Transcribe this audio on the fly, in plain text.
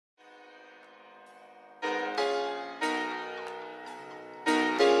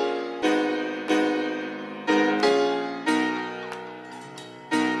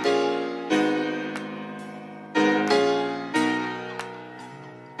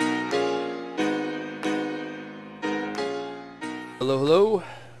Hello, hello.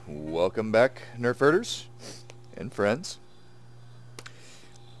 Welcome back, Nerf herders and friends.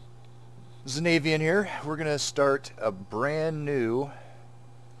 Xanavian here. We're going to start a brand new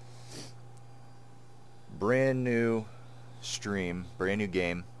stream, brand new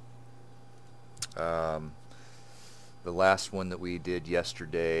game. The last one that we did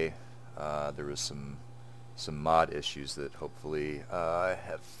yesterday, there was some mod issues that hopefully I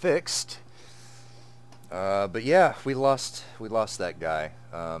have fixed. But yeah, we lost that guy.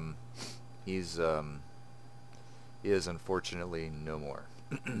 He is unfortunately no more.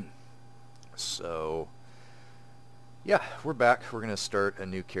 So yeah, we're back. We're gonna start a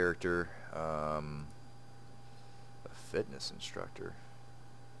new character, a fitness instructor.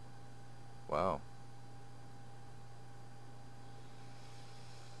 Wow.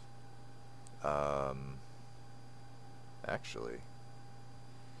 Actually,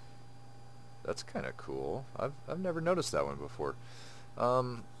 that's kind of cool. I've never noticed that one before.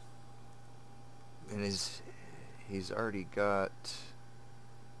 And he's already got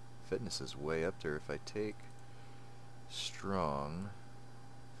fitness is way up there. If I take strong,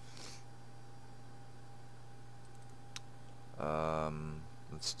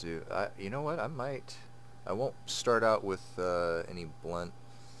 let's do. You know what? I won't start out with any blunt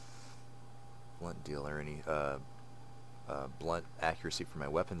deal or any blunt accuracy for my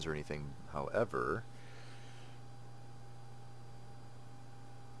weapons or anything. However,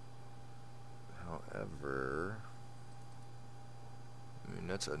 I mean,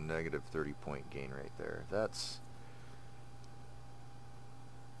 that's a negative 30-point gain right there. That's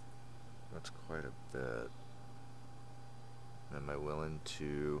quite a bit. Am I willing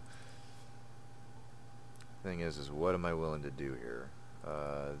to? Thing is what am I willing to do here?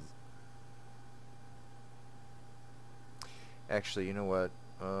 Actually, you know what?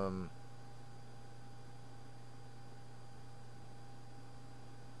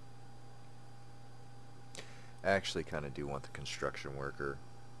 I actually kind of do want the construction worker.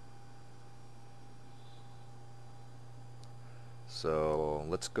 So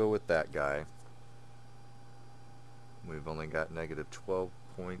let's go with that guy. We've only got negative 12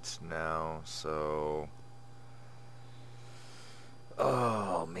 points now, so...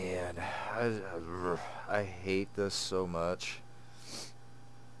 Oh man, I hate this so much.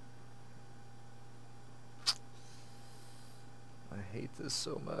 I hate this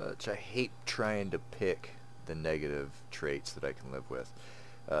so much. I hate trying to pick the negative traits that I can live with.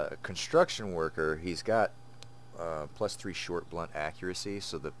 Construction worker, he's got +3 short blunt accuracy,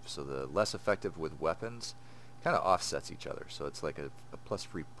 so the less effective with weapons kind of offsets each other. So it's like a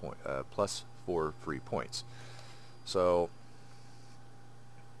 +4 free points. So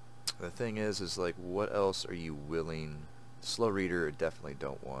the thing is like, what else are you willing? Slow reader, I definitely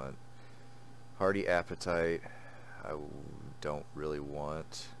don't want. Hardy appetite, I don't really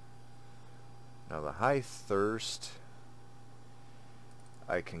want. Now the high thirst,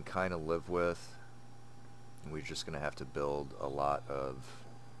 I can kind of live with. We're just going to have to build a lot of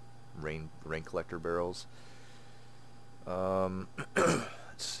rain collector barrels. Let's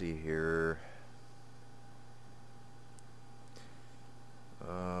see here.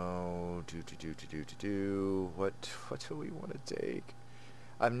 Oh, what do we want to take?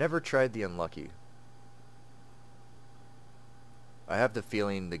 I've never tried the unlucky. I have the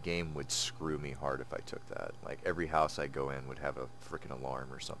feeling the game would screw me hard if I took that. Like every house I go in would have a freaking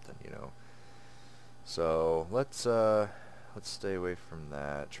alarm or something, you know. So let's stay away from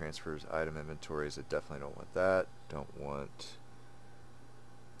that. Transfers item inventories. I definitely don't want that. Don't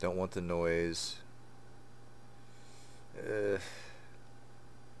want the noise.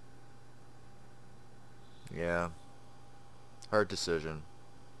 Yeah, hard decision.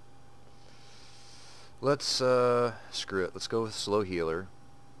 Let's screw it. Let's go with slow healer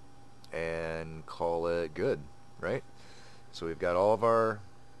and call it good, right? So we've got all of our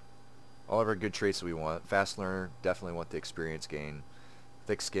good traits that we want. Fast learner, definitely want the experience gain.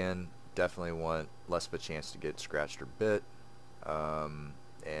 Thick skin, definitely want less of a chance to get scratched or bit. And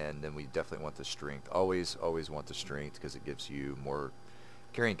then we definitely want the strength. Always want the strength because it gives you more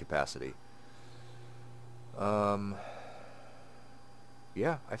carrying capacity.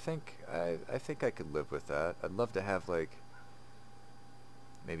 Yeah, I think I could live with that. I'd love to have like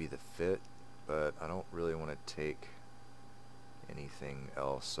maybe the fit, but I don't really want to take anything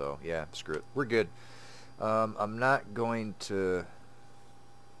else. So yeah, screw it. We're good. I'm not going to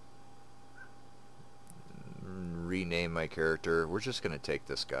rename my character. We're just gonna take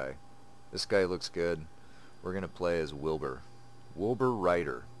this guy. This guy looks good. We're gonna play as Wilbur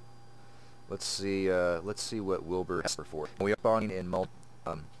Ryder. Let's see what Wilbur has for. We are spawning in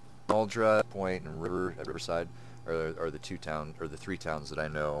Muldra Point and Riverside. are the three towns that I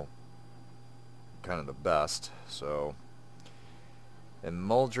know kind of the best. So, and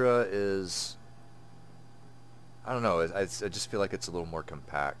Muldra is, I don't know, I just feel like it's a little more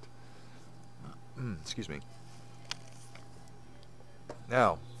compact. Excuse me.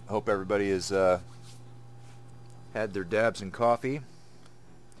 Now, I hope everybody has had their dabs and coffee,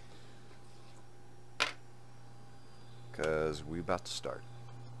 because we're about to start.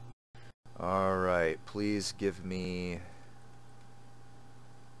 Alright, please give me...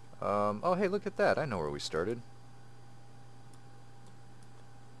 oh hey, look at that, I know where we started.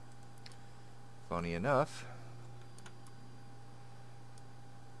 Funny enough.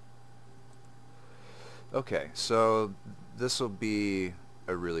 Okay, so this will be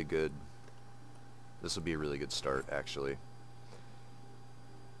a really good start, actually.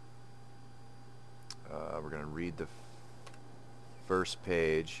 We're gonna read the first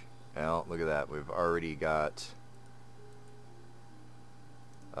page. Now look at that, we've already got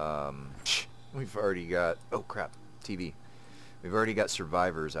oh crap, TV. We've already got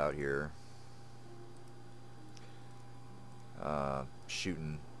survivors out here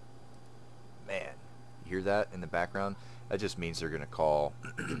shooting. Man, you hear that in the background? That just means they're gonna call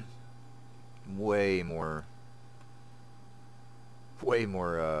way more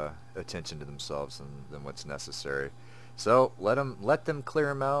attention to themselves than what's necessary. So let them clear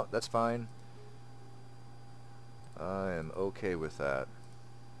them out. That's fine. I am okay with that.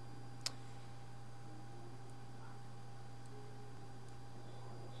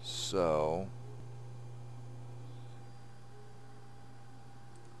 So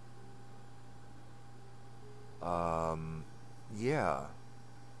yeah.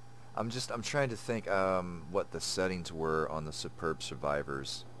 I'm trying to think what the settings were on the Superb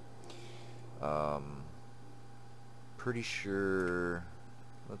Survivors. Pretty sure,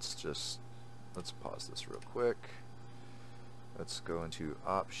 let's pause this real quick. Let's go into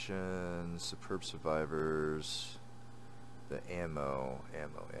options, Superb Survivors, the ammo.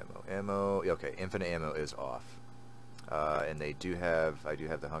 Okay, infinite ammo is off. And I do have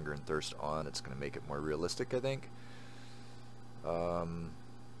the hunger and thirst on. It's going to make it more realistic, I think.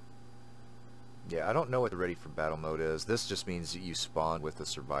 Yeah, I don't know what the ready for battle mode is. This just means that you spawn with the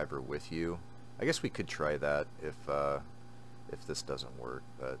survivor with you. I guess we could try that if this doesn't work.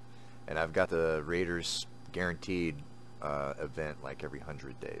 And I've got the Raiders guaranteed event like every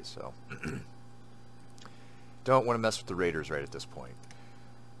 100 days, so don't want to mess with the Raiders right at this point.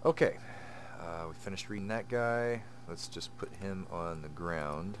 Okay, we finished reading that guy. Let's just put him on the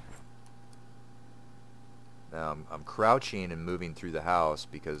ground. Now I'm crouching and moving through the house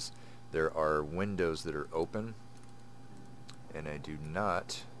because there are windows that are open, and I do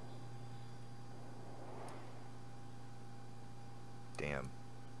not... Damn.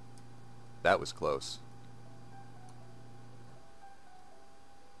 That was close.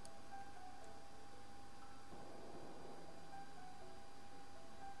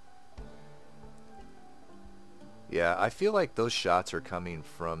 Yeah, I feel like those shots are coming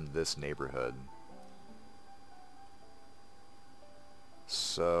from this neighborhood.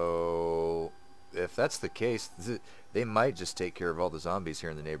 So, if that's the case, they might just take care of all the zombies here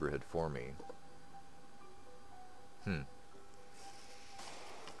in the neighborhood for me.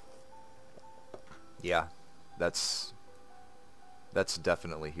 Yeah, that's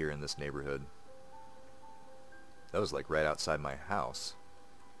definitely here in this neighborhood. That was like right outside my house.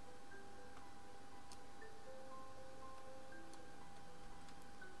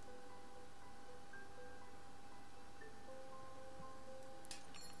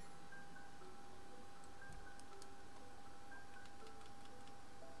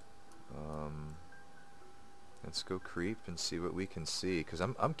 Let's go creep and see what we can see, because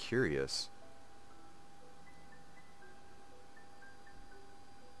I'm curious.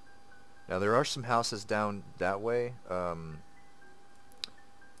 Now there are some houses down that way,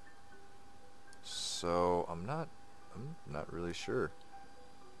 so I'm not really sure.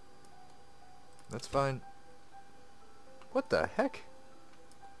 That's fine. What the heck?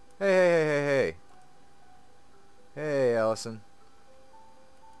 Hey. Hey, Allison.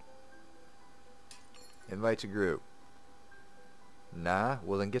 Invite to group. Nah?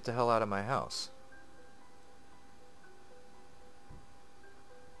 Well then get the hell out of my house.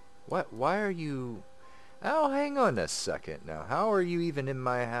 What? Why are you... Oh, hang on a second now. How are you even in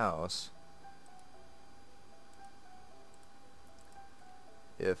my house?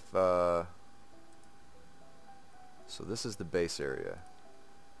 If, So this is the base area.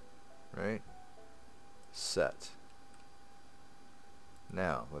 Right? Set.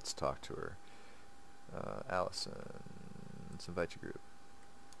 Now, let's talk to her. Allison, let's invite your group.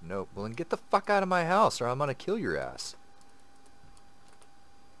 Nope. Well, then get the fuck out of my house or I'm gonna kill your ass.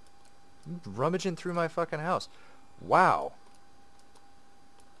 You rummaging through my fucking house. Wow.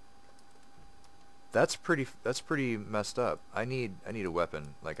 That's pretty messed up. I need a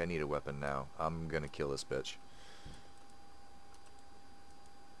weapon. Like, I need a weapon now. I'm gonna kill this bitch.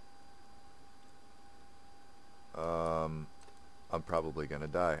 I'm probably gonna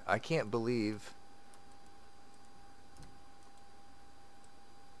die. I can't believe,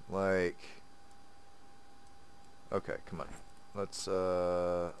 like, okay, come on. Let's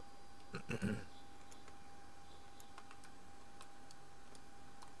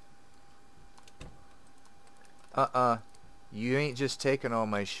you ain't just taking all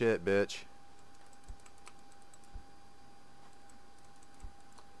my shit, bitch.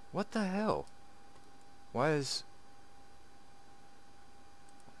 What the hell? Why is...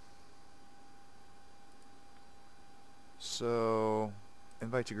 So,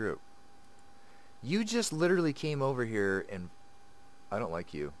 invite to group. You just literally came over here and... I don't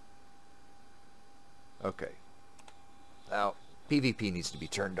like you. Okay. Now, PvP needs to be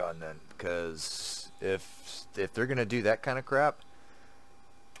turned on then, because if they're gonna do that kind of crap,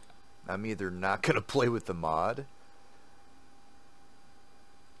 I'm either not gonna play with the mod,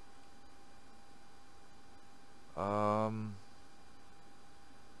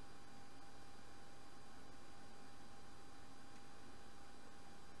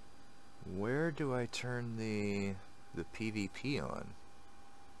 where do I turn the PvP on?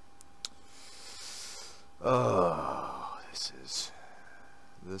 Oh, this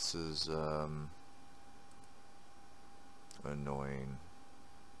is annoying.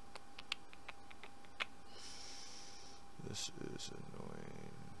 This is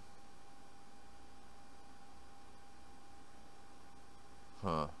annoying.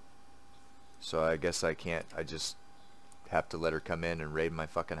 Huh. So I guess I can't, I just have to let her come in and raid my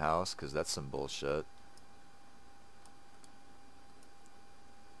fucking house, because that's some bullshit.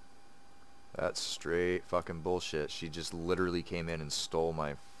 That's straight fucking bullshit. She just literally came in and stole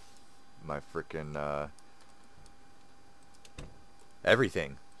my frickin'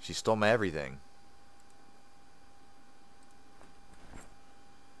 everything. She stole my everything.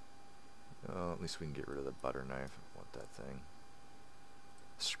 Oh, at least we can get rid of the butter knife. I want that thing.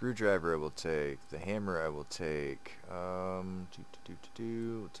 Screwdriver I will take. The hammer I will take. We'll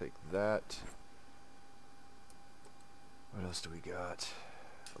take that. What else do we got?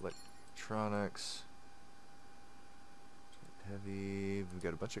 Electronics. Heavy. We've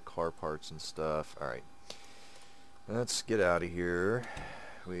got a bunch of car parts and stuff. Alright. Let's get out of here.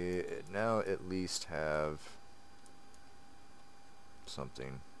 We now at least have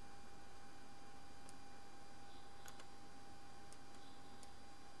something.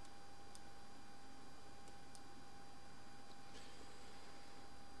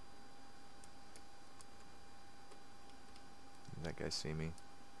 Did that guy see me?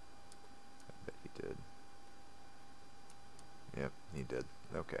 I bet he did. Yep, he did.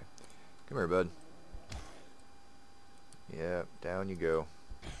 Okay. Come here, bud. Yep, down you go.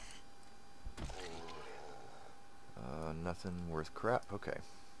 Nothing worth crap. Okay.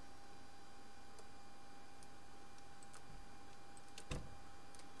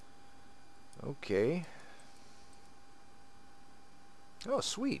 Okay. Oh,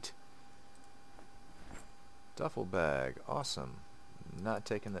 sweet. Duffel bag. Awesome. Not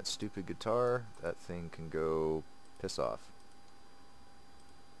taking that stupid guitar. That thing can go piss off.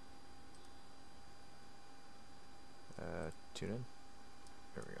 Tune in.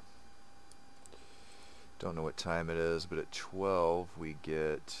 There we go. Don't know what time it is, but at 12 we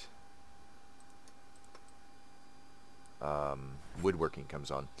get woodworking comes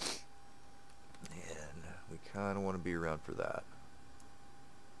on. And we kind of want to be around for that.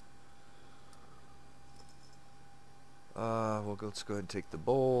 Let's go ahead and take the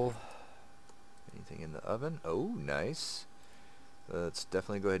bowl. Anything in the oven? Oh, nice. Let's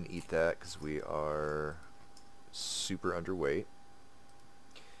definitely go ahead and eat that because we are super underweight.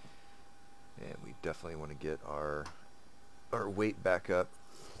 And we definitely want to get our weight back up.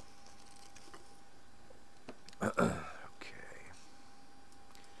 Okay.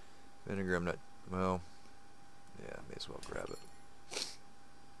 Vinegar, I'm not, well, yeah, may as well grab it.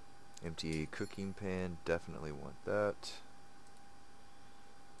 Empty cooking pan, definitely want that.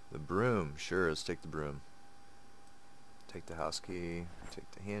 The broom, sure, let's take the broom. Take the house key, take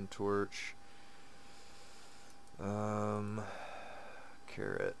the hand torch.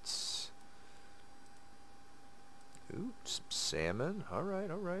 Carrots. Ooh, some salmon. Alright,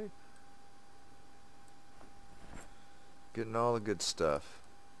 alright. Getting all the good stuff.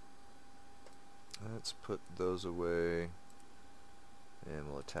 Let's put those away.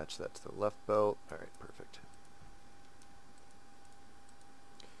 And we'll attach that to the left belt. Alright, perfect.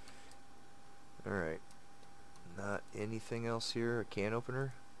 Alright. Not anything else here. A can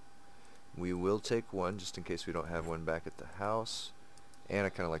opener. We will take one just in case we don't have one back at the house. And I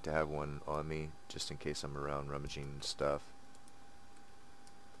kind of like to have one on me just in case I'm around rummaging stuff.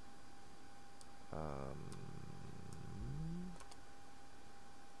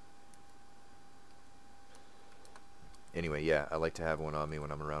 Anyway, yeah, I like to have one on me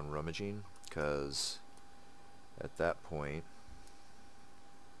when I'm around rummaging, because at that point,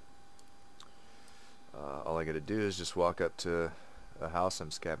 all I gotta do is just walk up to a house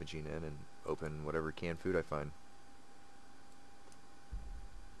I'm scavenging in and open whatever canned food I find.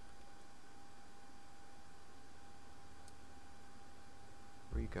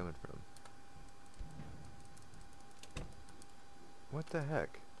 Where are you coming from? What the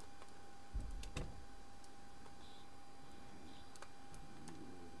heck?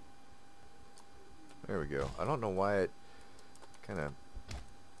 There we go. I don't know why it kind of.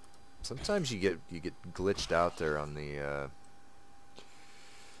 Sometimes you get glitched out there on the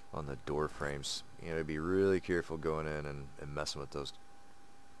door frames. You gotta be really careful going in and messing with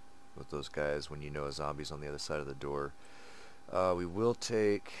those guys when you know a zombie's on the other side of the door. We will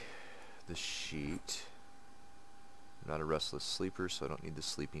take the sheet. I'm not a restless sleeper, so I don't need the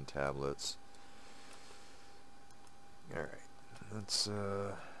sleeping tablets. All right, that's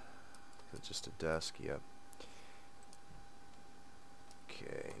just a desk. Yep.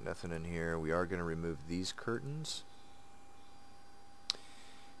 Okay, nothing in here. We are going to remove these curtains.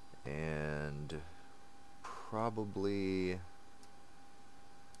 And probably,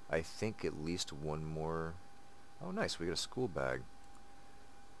 I think at least one more. Oh, nice. We got a school bag.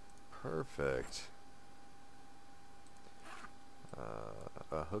 Perfect.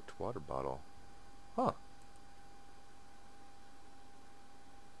 A hooked water bottle. Huh.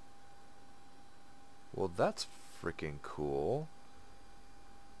 Well, that's freaking cool.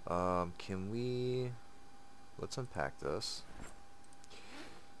 Can we... Let's unpack this.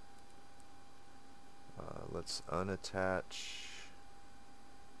 Let's unattach...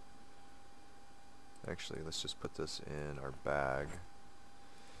 Actually, let's just put this in our bag.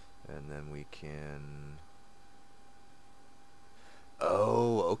 And then we can...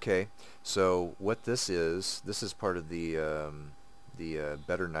 Oh, okay. So what this is part of the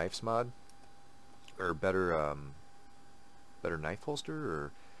Better Knives mod, or better knife holster,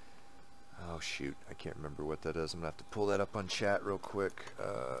 or oh shoot, I can't remember what that is. I'm gonna have to pull that up on chat real quick.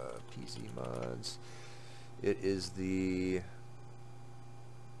 PZ mods. It is the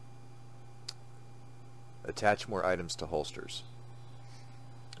attach more items to holsters.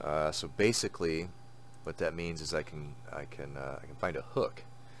 So basically, what that means is I can find a hook,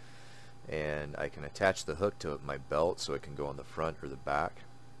 and I can attach the hook to my belt so it can go on the front or the back,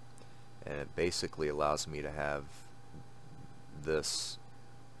 and it basically allows me to have this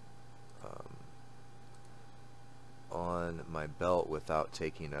on my belt without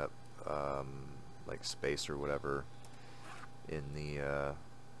taking up like space or whatever in the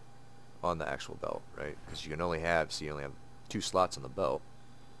on the actual belt, right? Because you only have 2 slots on the belt.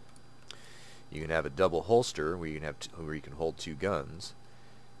 You can have a double holster where you can hold 2 guns,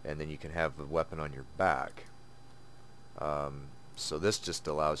 and then you can have the weapon on your back. So this just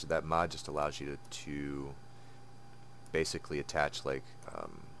allows, that mod just allows you to basically attach like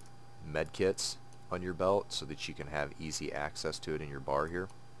med kits on your belt so that you can have easy access to it in your bar here.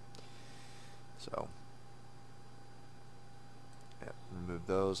 So yeah, remove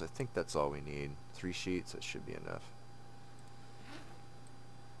those. I think that's all we need. 3 sheets, that should be enough.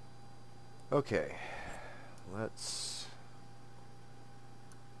 Okay, let's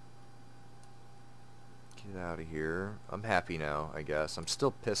get out of here. I'm happy now, I guess. I'm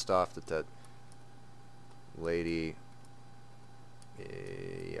still pissed off that that lady...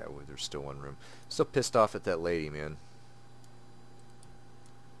 yeah, well, there's still one room. Still pissed off at that lady, man.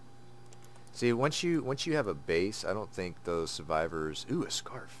 See, once you have a base, I don't think those survivors... Ooh, a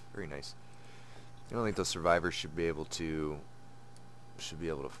scarf. Very nice. I don't think those survivors should be able to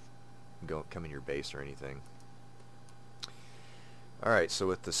come in your base or anything. Alright, so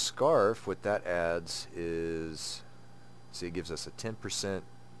with the scarf, what that adds is, see, it gives us a 10%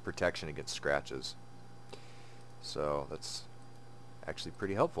 protection against scratches. So that's actually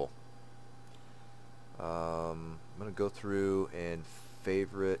pretty helpful. I'm going to go through and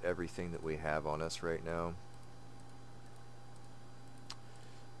favorite everything that we have on us right now.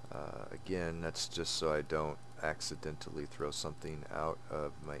 Again, that's just so I don't accidentally throw something out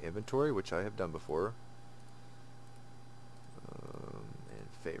of my inventory, which I have done before. And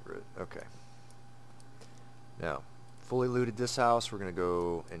favorite. Okay. Now, fully looted this house. We're going to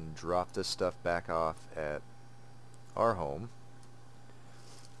go and drop this stuff back off at our home.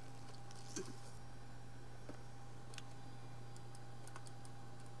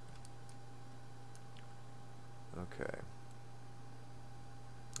 Okay.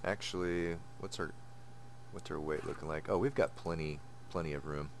 Actually, what's our weight looking like? Oh, we've got plenty of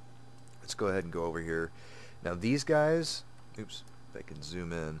room. Let's go ahead and go over here. Now these guys, oops, if I can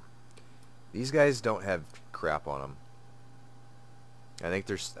zoom in. These guys don't have crap on them. I think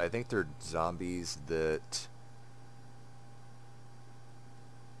they're zombies that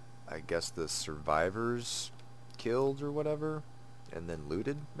I guess the survivors killed or whatever and then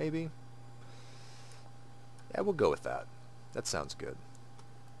looted, maybe. Yeah, we'll go with that. That sounds good.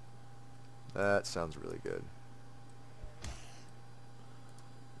 That sounds really good.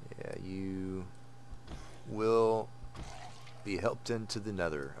 Yeah, you will be helped into the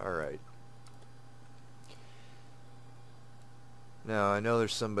nether. Alright. Now, I know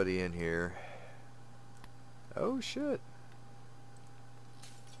there's somebody in here. Oh, shit.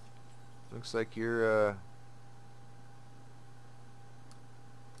 Looks like you're,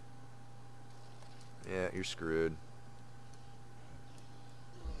 yeah, you're screwed.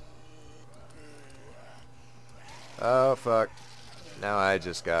 Oh, fuck. Now I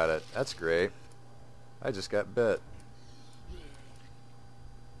just got it. That's great. I just got bit.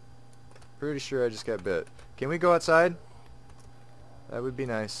 Pretty sure I just got bit. Can we go outside? That would be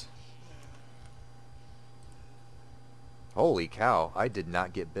nice. Holy cow, I did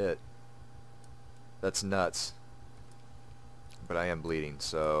not get bit. That's nuts. But I am bleeding,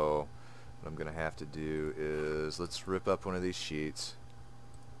 so what I'm gonna have to do is let's rip up one of these sheets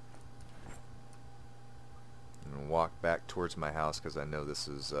and walk back towards my house because I know this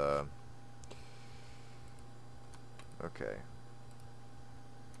is okay.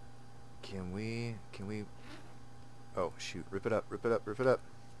 Can we oh shoot, rip it up.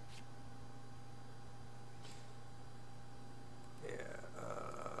 Yeah,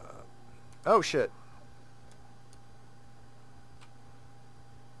 oh shit.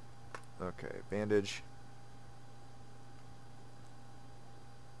 Okay, bandage.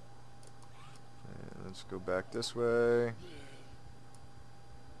 And let's go back this way.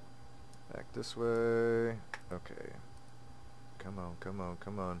 Back this way. Okay. Come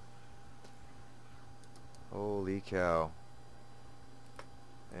on. Holy cow.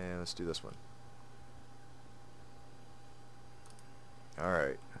 And let's do this one.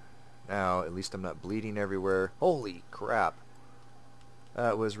 Alright. Now, at least I'm not bleeding everywhere. Holy crap.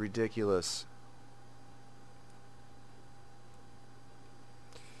 That was ridiculous.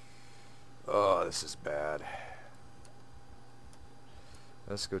 Oh, this is bad.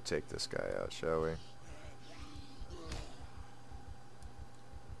 Let's go take this guy out, shall we?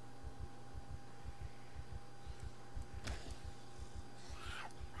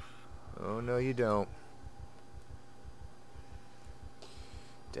 Oh, no you don't.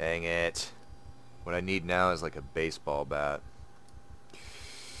 Dang it. What I need now is like a baseball bat.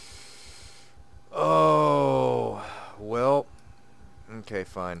 Oh, well, okay,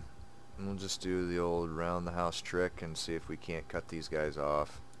 fine. We'll just do the old round the house trick and see if we can't cut these guys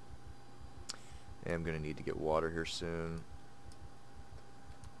off. And I'm going to need to get water here soon.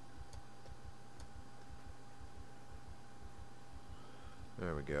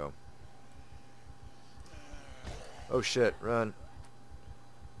 There we go. Oh shit, run.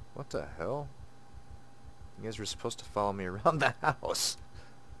 What the hell? You guys were supposed to follow me around the house.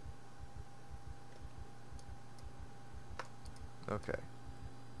 Okay.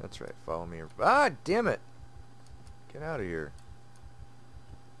 That's right, follow me. Ah, damn it! Get out of here.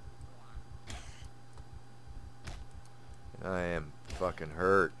 I am fucking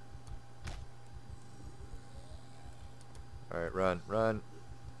hurt. Alright, run.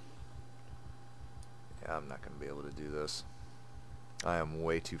 Yeah, I'm not gonna be able to do this. I am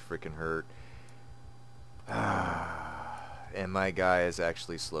way too freaking hurt. And my guy is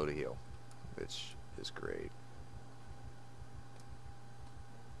actually slow to heal, which is great.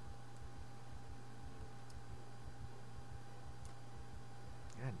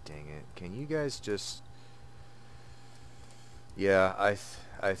 God dang it. Can you guys just... Yeah,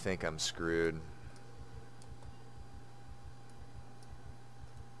 I think I'm screwed.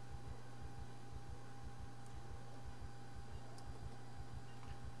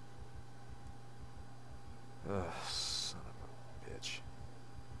 Ugh, son of a bitch.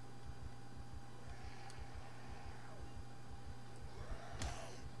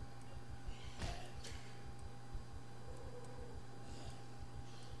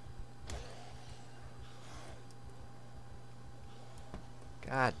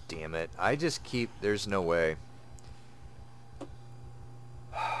 God damn it. I just keep... There's no way.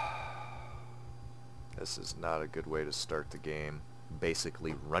 This is not a good way to start the game.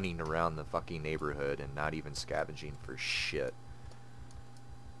 Basically running around the fucking neighborhood and not even scavenging for shit.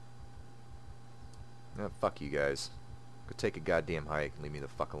 Fuck you guys. Go take a goddamn hike and leave me the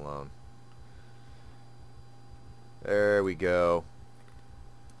fuck alone. There we go.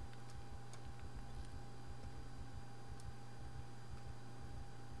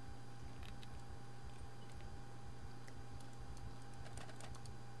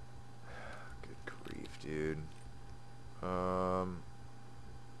 Good grief, dude.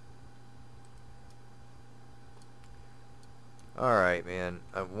 Alright, man.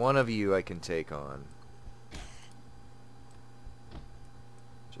 One of you I can take on.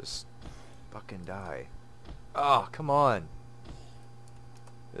 Just fucking die. Oh, come on.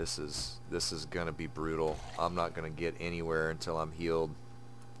 This is gonna be brutal. I'm not gonna get anywhere until I'm healed.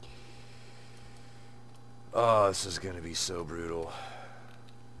 Oh, this is gonna be so brutal.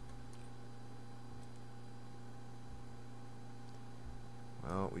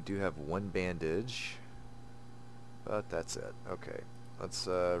 Well, we do have one bandage, but that's it. Okay, let's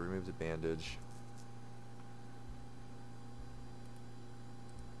remove the bandage.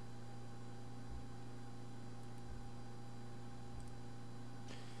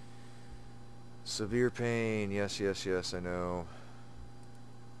 Severe pain. Yes, yes, yes, I know.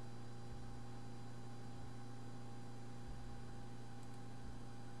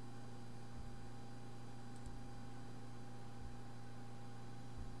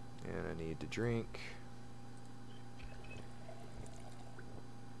 And I need to drink.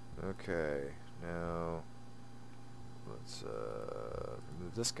 Okay, now let's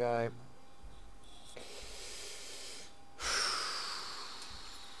remove this guy.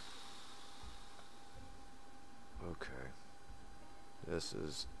 Okay. This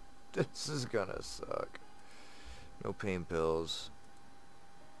is gonna suck. No pain pills.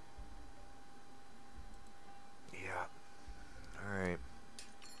 Yeah. Alright.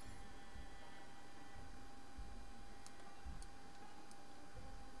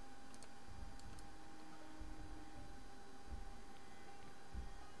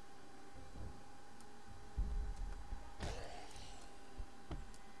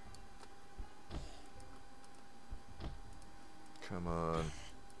 Come on.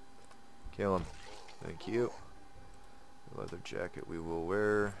 Kill him. Thank you. Leather jacket we will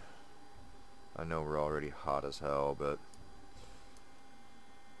wear. I know we're already hot as hell, but...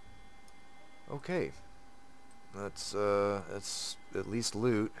 Okay. Let's at least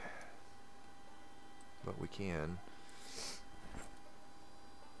loot. But we can.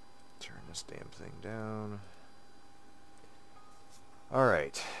 Turn this damn thing down.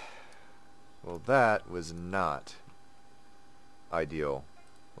 Alright. Well, that was not ideal,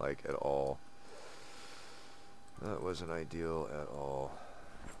 like, at all. That wasn't ideal at all.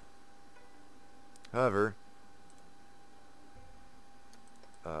 However,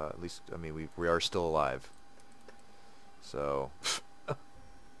 at least, I mean, we are still alive. So, oh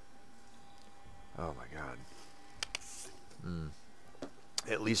my god.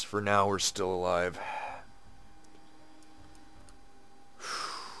 At least for now, we're still alive.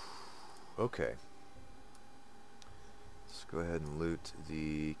 Okay. Let's go ahead and loot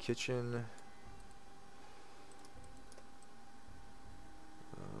the kitchen.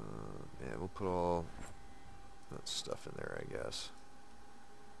 Yeah, we'll put all that stuff in there, I guess.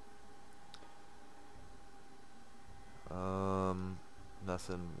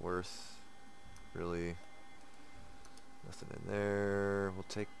 Nothing worth really. Nothing in there. We'll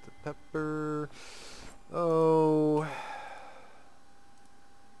take the pepper. Oh.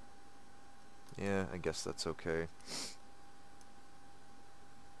 Yeah, I guess that's okay.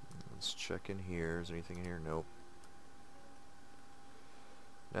 Let's check in here. Is there anything in here? Nope.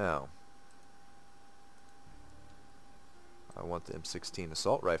 Now, I want the M16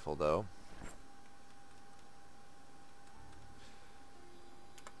 assault rifle, though.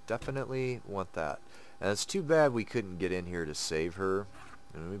 Definitely want that. And it's too bad we couldn't get in here to save her.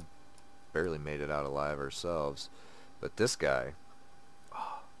 I mean, we barely made it out alive ourselves. But this guy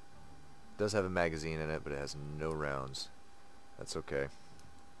does have a magazine in it, but it has no rounds. That's okay.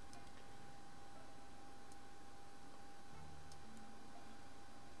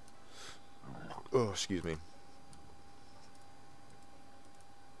 Oh, excuse me.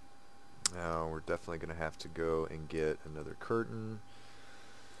 Now, we're definitely going to have to go and get another curtain.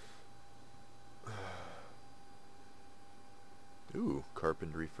 Ooh,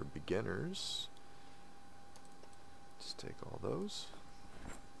 carpentry for beginners. Let's take all those.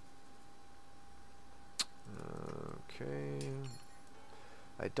 Okay.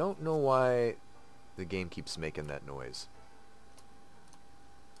 I don't know why the game keeps making that noise.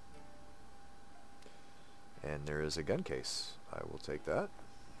 And there is a gun case. I will take that.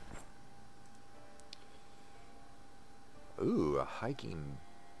 Ooh, a hiking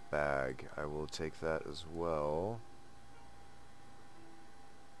bag. I will take that as well.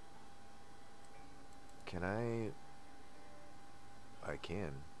 Can I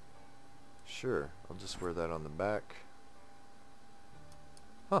can. Sure, I'll just wear that on the back.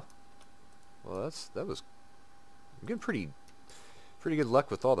 Huh. Well, that was... I'm getting pretty good luck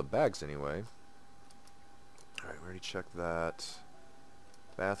with all the bags anyway. Alright, we already checked that.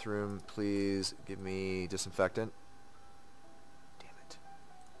 Bathroom, please give me disinfectant. Damn it.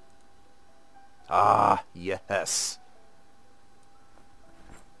 Ah, yes.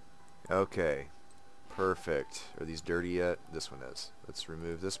 Okay. Perfect. Are these dirty yet? This one is. Let's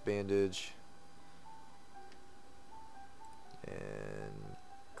remove this bandage. And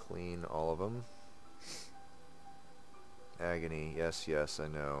clean all of them. Agony. Yes, yes, I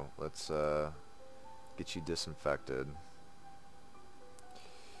know. Let's get you disinfected.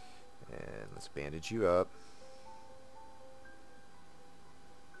 And let's bandage you up.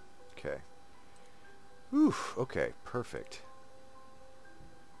 Okay. Whew, okay, perfect.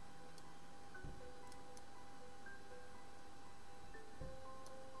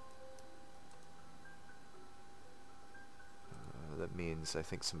 That means I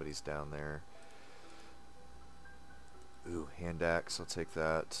think somebody's down there. Ooh, hand axe, I'll take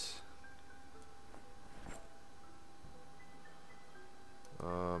that.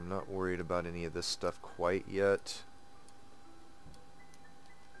 I'm not worried about any of this stuff quite yet.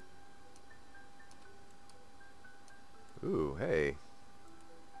 Ooh, hey.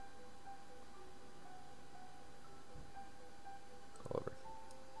 Oliver.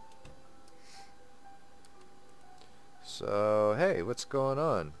 So, hey, what's going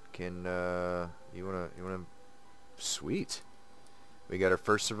on? Can you wanna sweet. We got our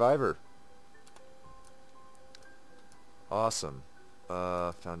first survivor. Awesome.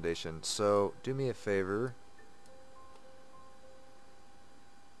 Foundation. So, do me a favor.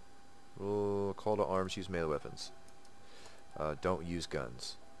 We'll call to arms, use melee weapons. Don't use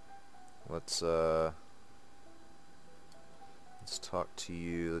guns. Let's talk to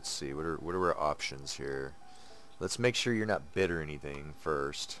you. Let's see. What are our options here? Let's make sure you're not bit or anything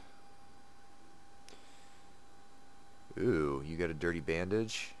first. Ooh, you got a dirty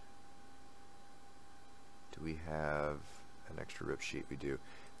bandage? Do we have an extra rip sheet? We do.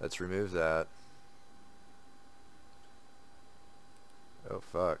 Let's remove that. Oh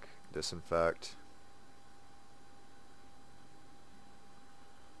fuck. Disinfect.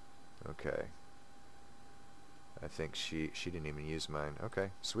 Okay. I think she didn't even use mine.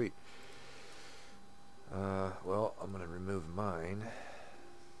 Okay, sweet. Well, I'm gonna remove mine.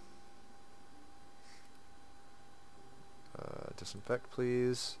 Disinfect,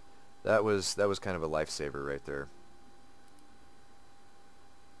 please. That was kind of a lifesaver right there.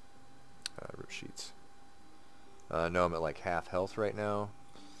 Rip sheets. No, I'm at like half health right now,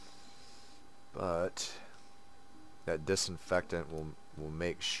 but that disinfectant will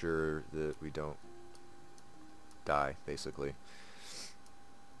make sure that we don't die, basically.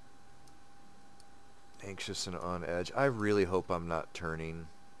 Anxious and on edge. I really hope I'm not turning,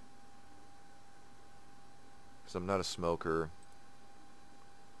 because I'm not a smoker.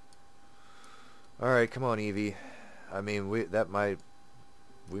 Alright, come on, Evie. I mean, we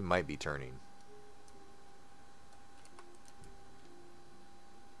might be turning.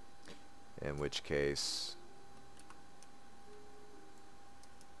 In which case...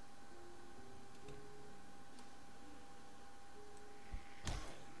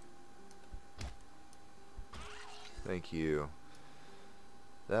 Thank you.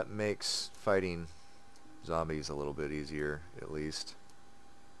 That makes fighting zombies a little bit easier, at least.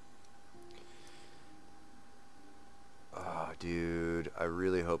 Oh, dude, I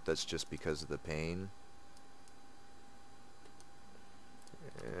really hope that's just because of the pain.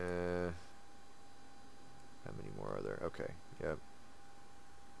 How many more are there? Okay, yep.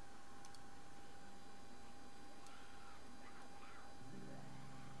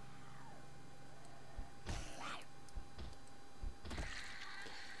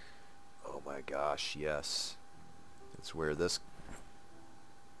 Oh my gosh, yes. That's where the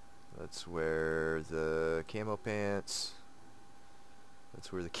camo pants.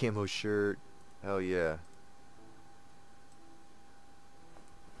 That's where the camo shirt. Hell yeah.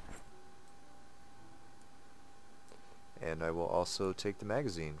 And I will also take the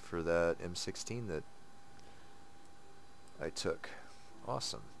magazine for that M16 that I took.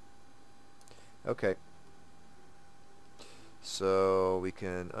 Awesome. Okay. So we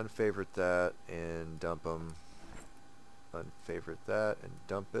can unfavorite that and dump them. Unfavorite that and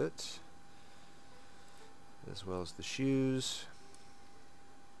dump it. as well as the shoes.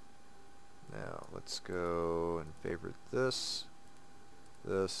 Now let's go and favorite this,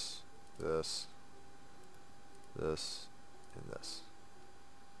 this, this, this, and this.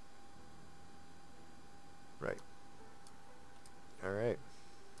 Right. Alright.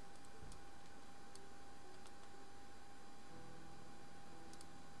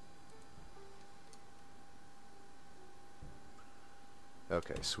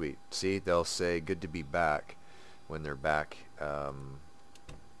 Okay, sweet. See, they'll say good to be back when they're back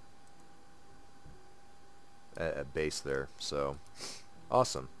at base there. So,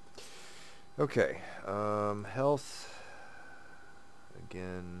 awesome. Okay, health.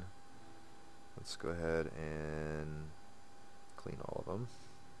 Again, let's go ahead and clean all of them.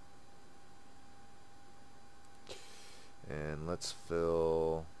 And let's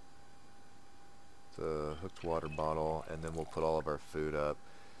fill the hooked water bottle, and then we'll put all of our food up.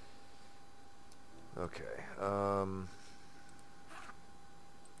 Okay,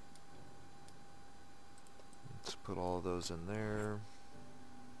 let's put all of those in there.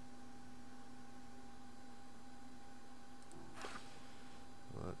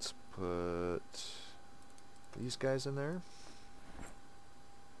 Let's put these guys in there.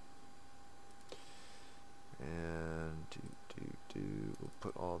 And we'll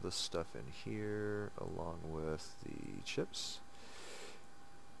put all this stuff in here along with the chips.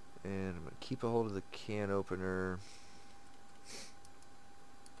 And I'm going to keep a hold of the can opener.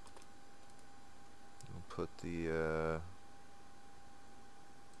 We'll put the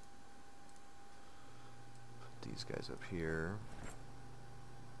put these guys up here.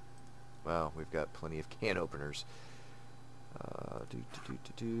 Wow, we've got plenty of can openers.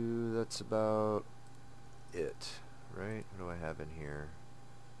 That's about it, right? What do I have in here?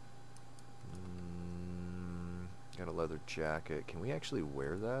 Got a leather jacket. Can we actually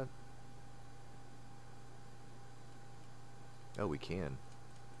wear that? Oh, we can.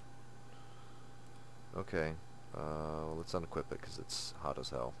 Okay. Well, let's unequip it because it's hot as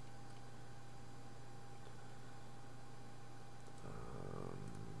hell.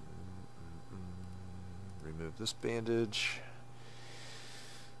 Remove this bandage.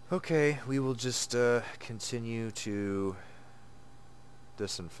 Okay, we will just continue to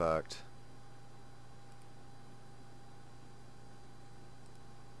disinfect.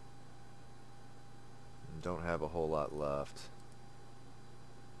 Don't have a whole lot left.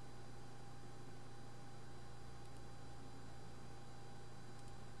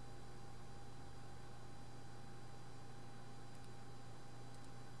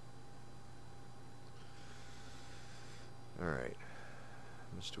 Alright.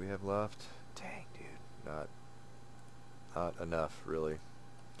 How much do we have left? Dang, dude. Not enough, really.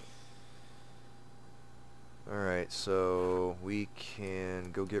 Alright, so we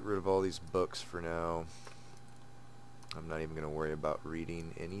can go get rid of all these books for now. I'm not even going to worry about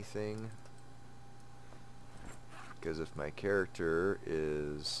reading anything. Because if my character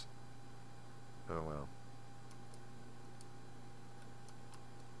is... Oh, well.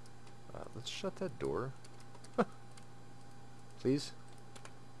 Let's shut that door. Please?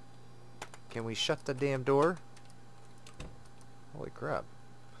 Can we shut the damn door? Holy crap.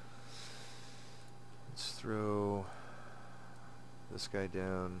 Let's throw this guy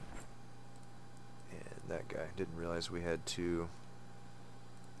down and that guy. Didn't realize we had two.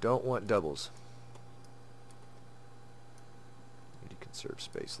 Don't want doubles. Need to conserve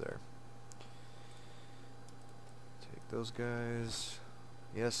space there. Take those guys.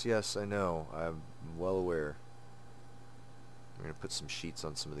 Yes, yes, I know. I'm well aware. I'm going to put some sheets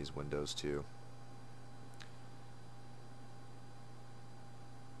on some of these windows too.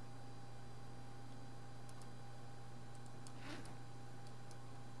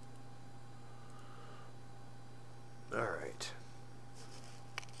 Alright.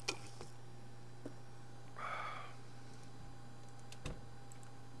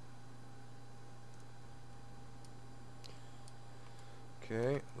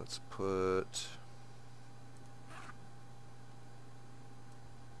 Okay, let's put...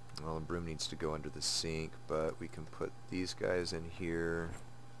 Well, the broom needs to go under the sink, but we can put these guys in here.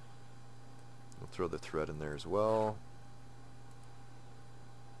 We'll throw the thread in there as well.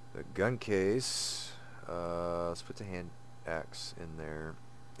 The gun case, let's put the hand axe in there,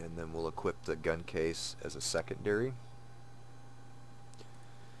 and then we'll equip the gun case as a secondary.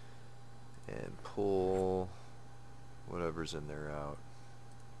 And pull whatever's in there out.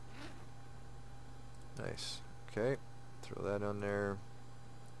 Nice. Okay, throw that on there.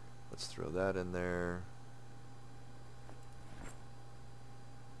 Let's throw that in there.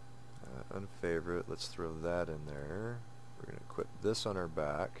 Unfavorite, let's throw that in there. We're going to equip this on our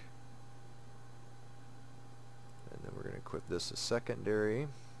back. equip this as secondary.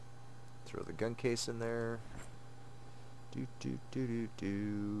 Throw the gun case in there.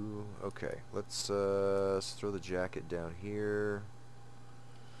 Okay, let's throw the jacket down here.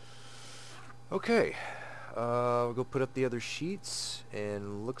 Okay, we'll go put up the other sheets,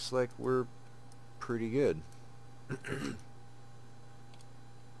 and looks like we're pretty good.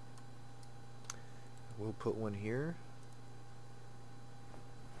 We'll put one here.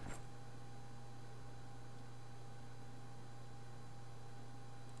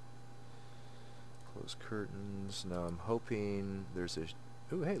 Close curtains. Now I'm hoping there's a...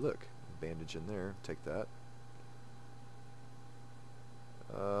 Ooh, hey, look. Bandage in there. Take that.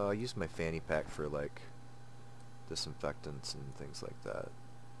 I used my fanny pack for, like, disinfectants and things like that.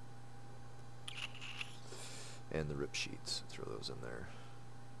 And the rip sheets. Throw those in there.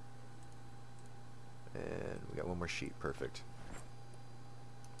 And we got one more sheet. Perfect.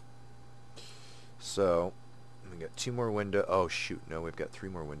 So, we got 2 more windows. Oh, shoot. No, we've got 3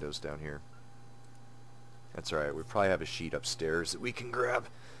 more windows down here. That's alright. We probably have a sheet upstairs that we can grab.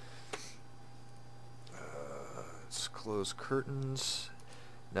 Let's close curtains.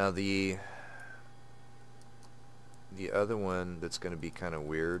 Now the other one that's going to be kind of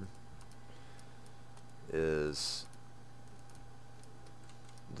weird is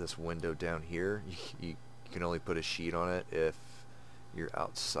this window down here. You can only put a sheet on it if you're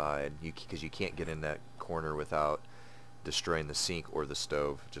outside, because you can't get in that corner without destroying the sink or the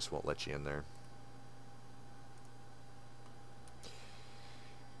stove. It just won't let you in there.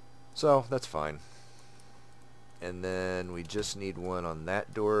 So that's fine. And then we just need one on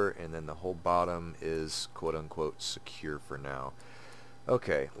that door, and then the whole bottom is quote-unquote secure for now.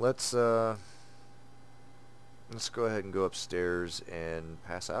 Okay, let's go ahead and go upstairs and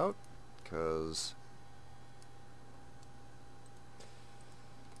pass out, because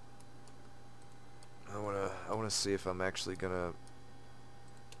I wanna see if I'm actually gonna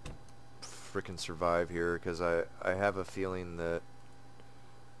frickin' survive here, because I have a feeling that,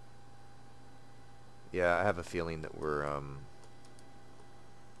 yeah, I have a feeling that we're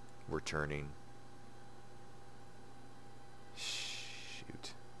turning.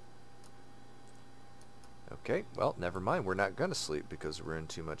 Shoot. Okay, well, never mind. We're not gonna sleep because we're in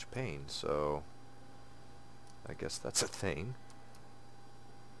too much pain, so I guess that's a thing.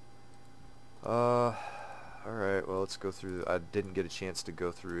 Alright, well, let's go through. I didn't get a chance to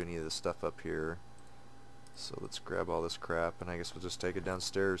go through any of the stuff up here, so let's grab all this crap, and I guess we'll just take it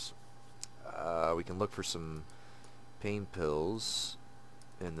downstairs. We can look for some pain pills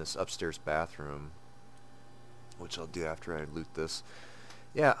in this upstairs bathroom, which I'll do after I loot this.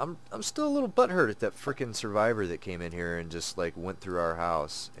 Yeah, I'm still a little butthurt at that frickin' survivor that came in here and just like went through our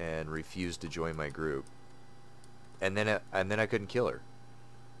house and refused to join my group. And then I couldn't kill her.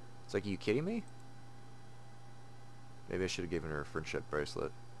 It's like, are you kidding me? Maybe I should have given her a friendship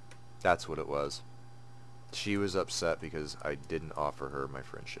bracelet. That's what it was. She was upset because I didn't offer her my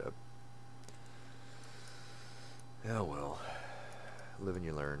friendship. Oh well. Live and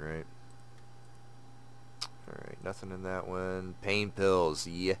you learn, right? Alright, nothing in that one. Pain pills,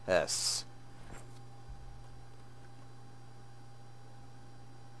 yes.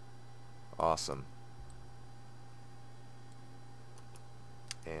 Awesome.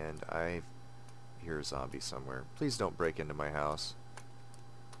 And I hear a zombie somewhere. Please don't break into my house.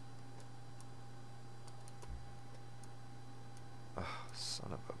 Oh,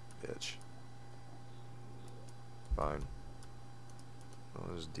 son of a bitch. Fine.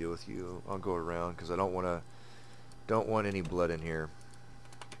 I'll just deal with you. I'll go around because I don't want any blood in here.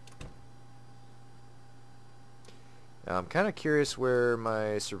 Now, I'm kind of curious where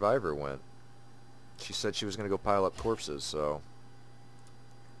my survivor went. She said she was going to go pile up corpses, so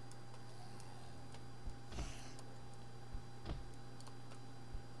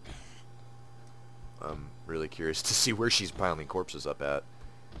I'm really curious to see where she's piling corpses up at.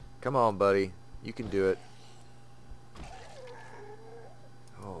 Come on, buddy. You can do it.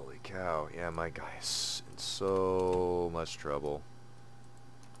 Holy cow. Yeah, my guy's in so much trouble.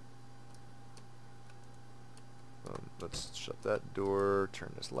 Let's shut that door.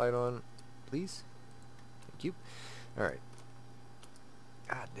 Turn this light on, please. Thank you. Alright.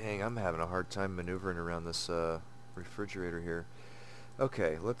 God dang, I'm having a hard time maneuvering around this refrigerator here.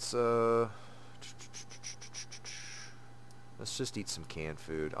 Okay, let's just eat some canned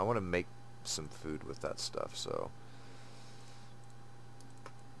food. I want to make some food with that stuff, so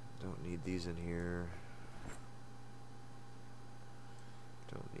don't need these in here.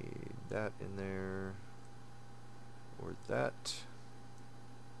 Don't need that in there. Or that.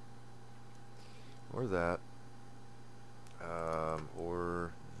 Or that.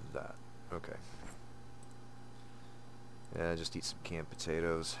 Or that. Okay. Yeah, just eat some canned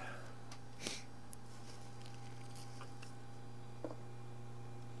potatoes.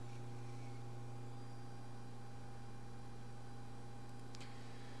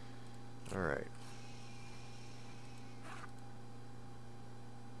 Alright.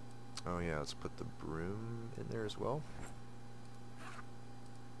 Oh yeah, let's put the broom in there as well.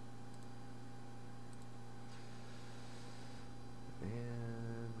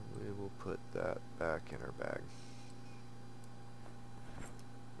 And we will put that back in our bag.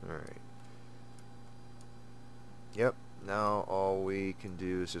 Alright. Yep, now all we can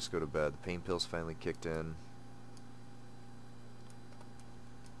do is just go to bed. The pain pill's finally kicked in.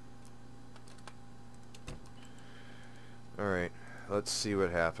 Alright, let's see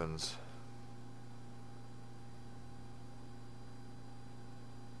what happens.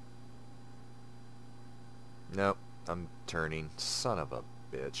 Nope, I'm turning. Son of a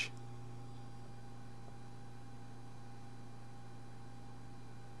bitch.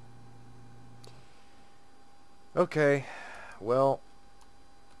 Okay, well,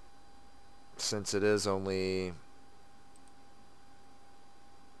 since it is only...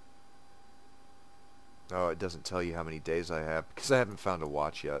 Oh, it doesn't tell you how many days I have, because I haven't found a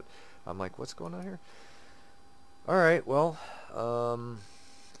watch yet. I'm like, what's going on here? Alright, well, oh,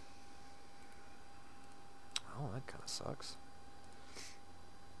 that kind of sucks.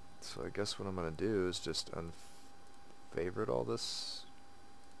 So I guess what I'm going to do is just unfavorite all this.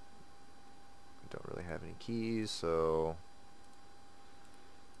 I don't really have any keys, so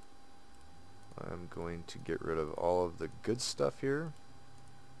I'm going to get rid of all of the good stuff here.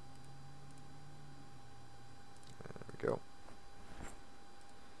 There we go.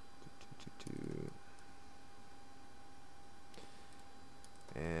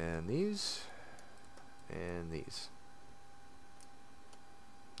 And these. And these.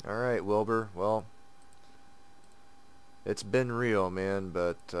 Alright, Wilbur. Well, it's been real, man,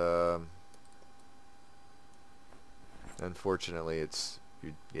 but unfortunately it's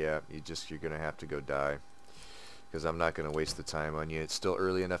you're gonna have to go die, because I'm not gonna waste the time on you. It's still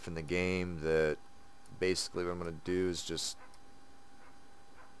early enough in the game that basically what I'm gonna do is just...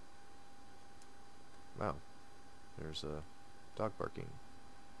 Wow, there's a dog barking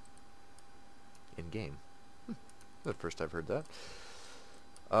in game. The first I've heard that.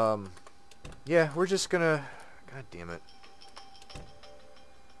 Yeah, we're just gonna... God damn it.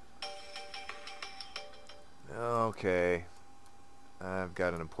 Okay. I've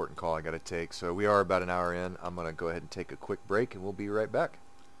got an important call I gotta take, so we are about an hour in. I'm gonna go ahead and take a quick break, and we'll be right back.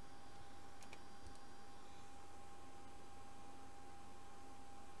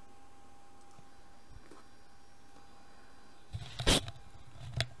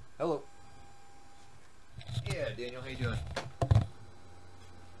 Hello. Yeah, Daniel, how you doing?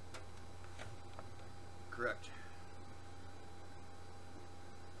 Correct.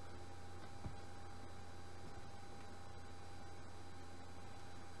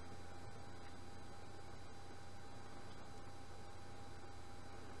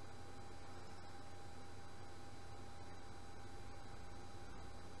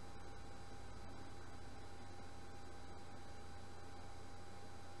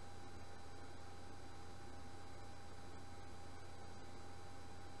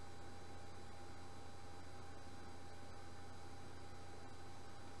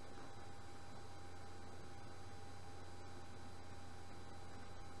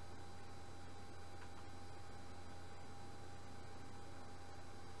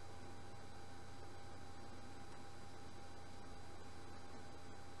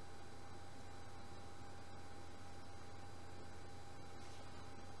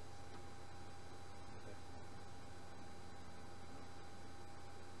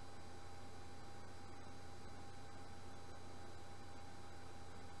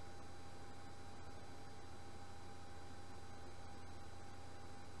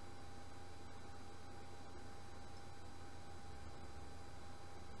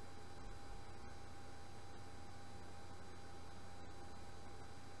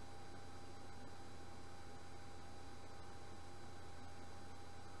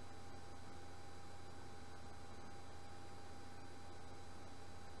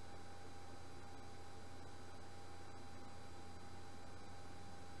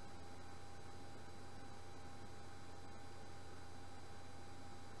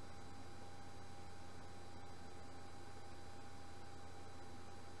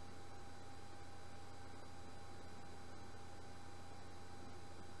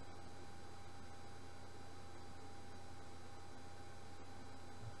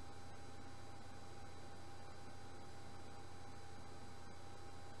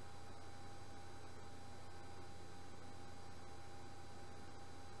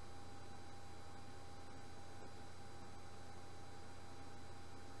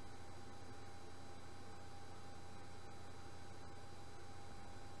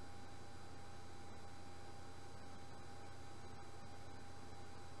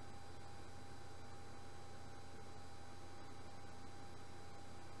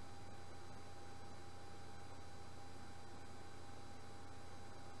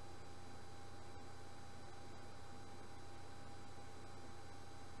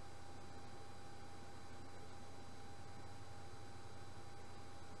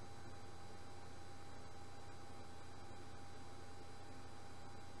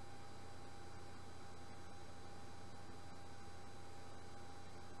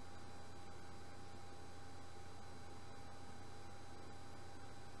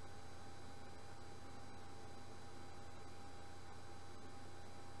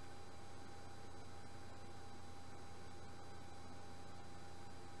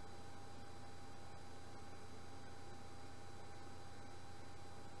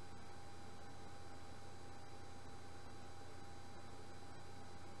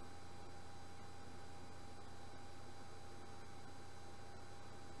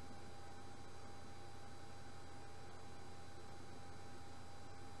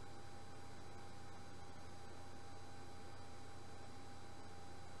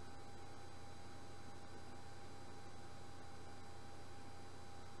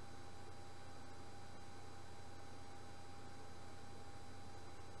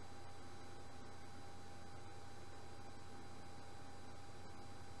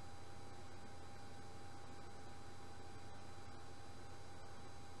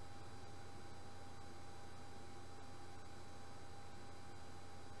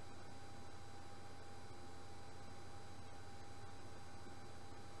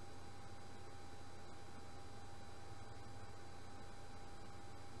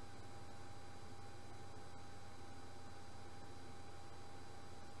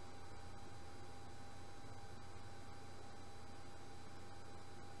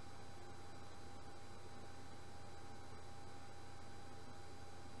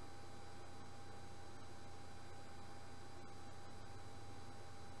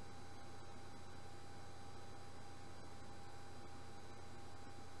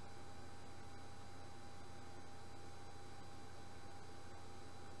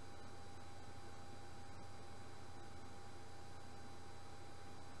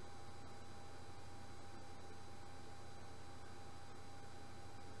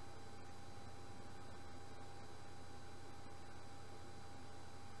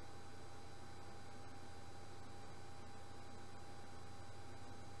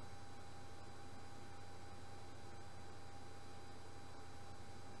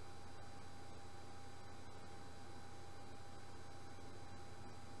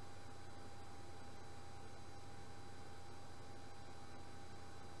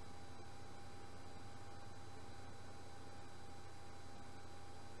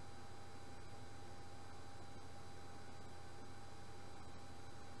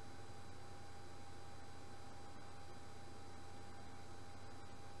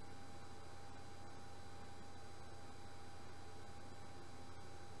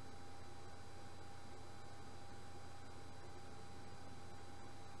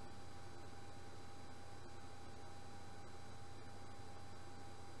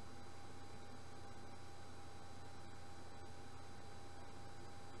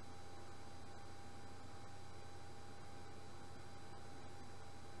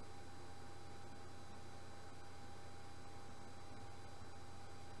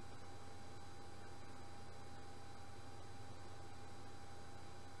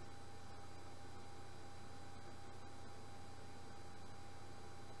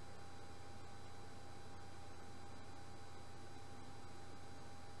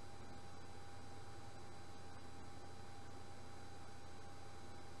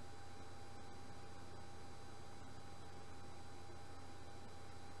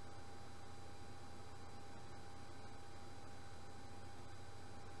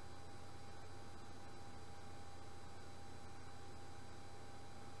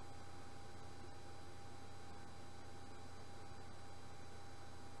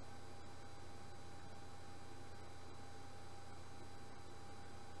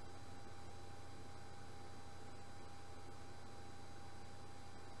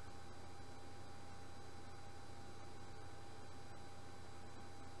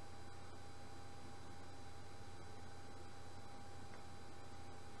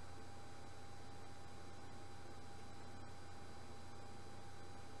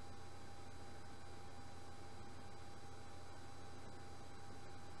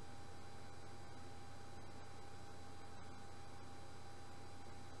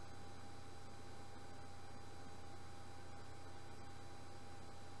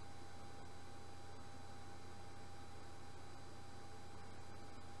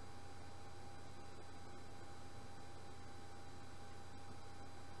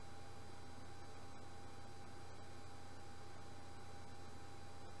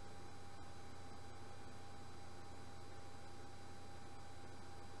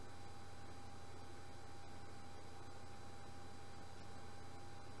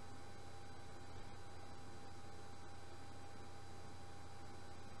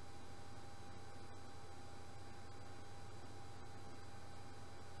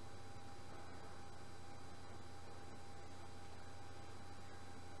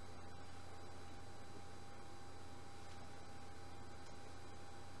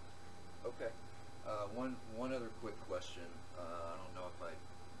 Okay. One other quick question. I don't know if I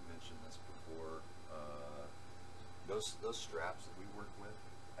mentioned this before. Those straps that we work with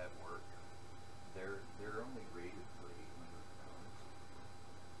at work, they're only rated for 800 pounds,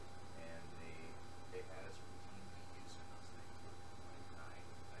 and they had us routinely using those things with like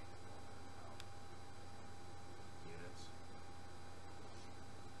 900 pound units.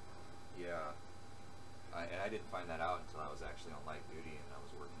 Yeah. And I didn't find that out until I was actually on light duty and I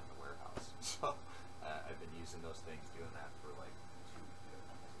was working in the warehouse. So I've been using those things, doing that for like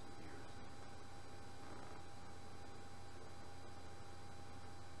almost 2 years.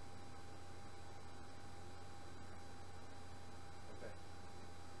 Okay.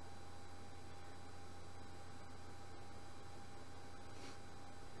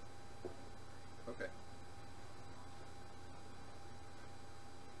 Okay.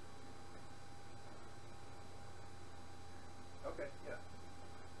 Okay. Yeah.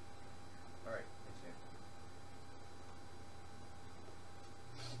 All right. Thanks, Sam.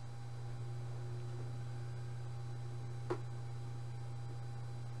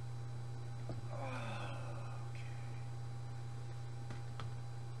 Okay.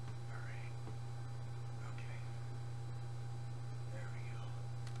 All right. Okay. There we go.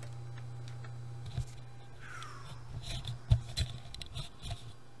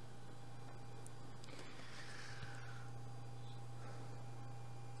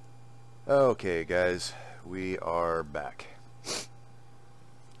 Okay, guys, we are back.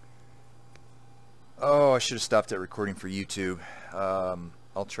 Oh, I should have stopped that recording for YouTube.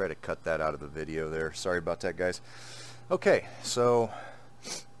 I'll try to cut that out of the video there. Sorry about that, guys. Okay, so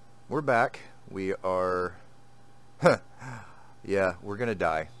we're back. We are, yeah, we're gonna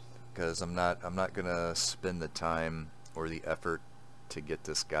die because I'm not gonna spend the time or the effort to get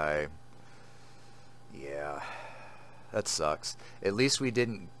this guy. Yeah, that sucks. At least we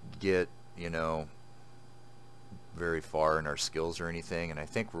didn't get, you know, very far in our skills or anything, and I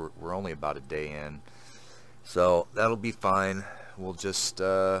think we're only about a day in, so that'll be fine. We'll just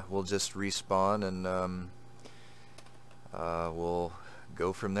respawn and we'll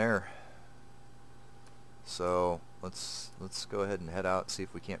go from there. So let's go ahead and head out and see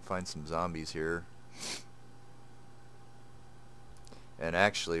if we can't find some zombies here. And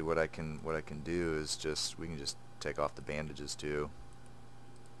actually, what I can do is we can just take off the bandages too,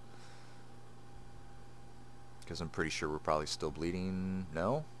 because I'm pretty sure we're probably still bleeding.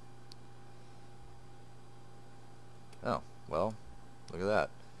 No? Oh, well, look at that.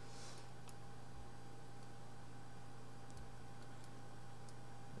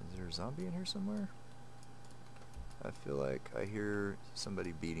 Is there a zombie in here somewhere? I feel like I hear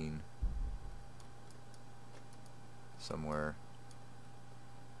somebody beating somewhere.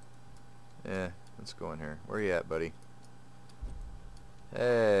 Let's go in here. Where are you at, buddy?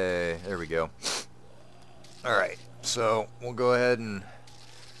 Hey, there we go. Alright, so we'll go ahead and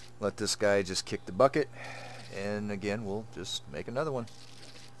let this guy just kick the bucket, and again we'll just make another one.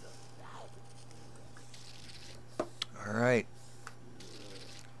 Alright,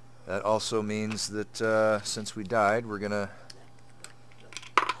 that also means that since we died, we're gonna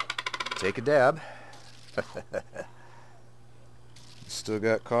take a dab. Still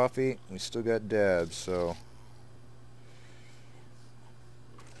got coffee, we still got dabs, so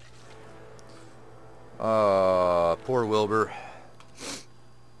poor Wilbur.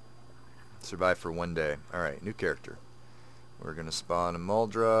 Survived for 1 day. Alright, new character. We're gonna spawn a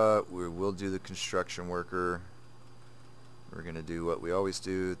Muldra. We will do the construction worker. We're gonna do what we always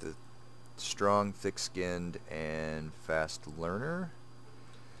do, the strong, thick-skinned, and fast learner.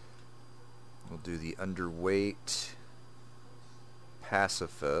 We'll do the underweight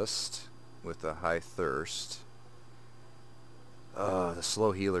pacifist with a high thirst. The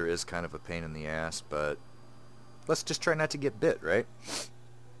slow healer is kind of a pain in the ass, but let's just try not to get bit, right?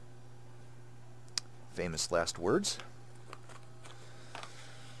 Famous last words.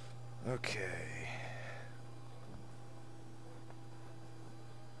 Okay.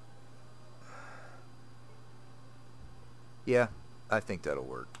 Yeah, I think that'll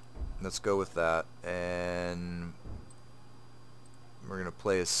work. Let's go with that, and we're gonna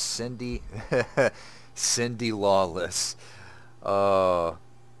play as Cindy. Cindy Lawless.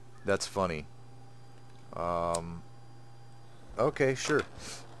 That's funny. Okay, sure.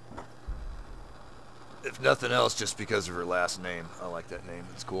 If nothing else, just because of her last name. I like that name.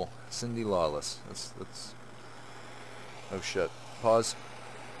 It's cool. Cindy Lawless. That's oh shit. Pause.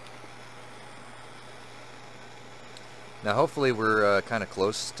 Now hopefully we're kind of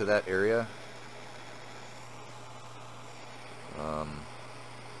close to that area.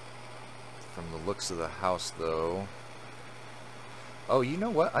 From the looks of the house though. Oh, you know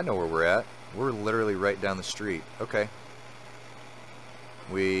what? I know where we're at. We're literally right down the street. Okay.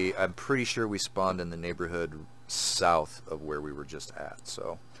 I'm pretty sure we spawned in the neighborhood south of where we were just at,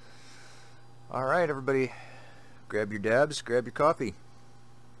 so. Alright, everybody. Grab your dabs, grab your coffee.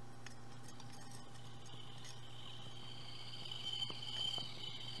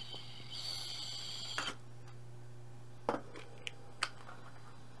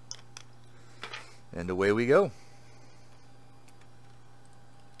 And away we go.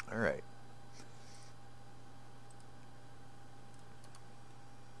 Alright.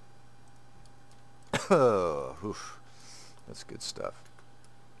 Oh, oof. That's good stuff.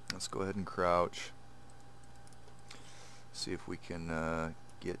 Let's go ahead and crouch. See if we can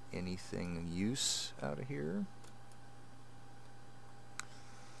get anything use out of here.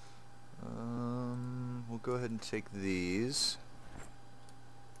 We'll go ahead and take these.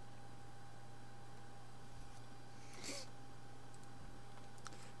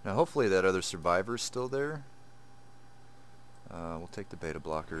 Now hopefully that other survivor's still there. We'll take the beta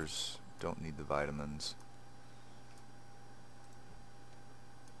blockers. Don't need the vitamins.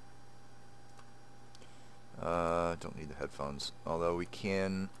 Don't need the headphones. Although we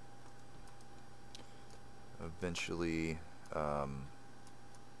can eventually,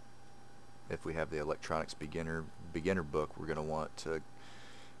 if we have the electronics beginner book, we're going to want to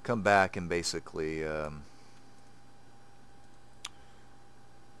come back and basically a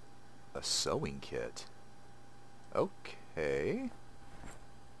sewing kit. Okay.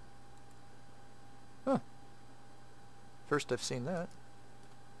 Huh. First I've seen that.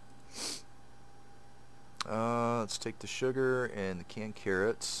 Let's take the sugar and the canned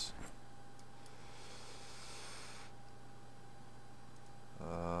carrots.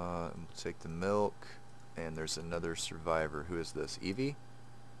 And we'll take the milk. And there's another survivor. Who is this? Evie?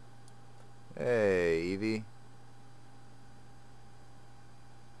 Hey, Evie.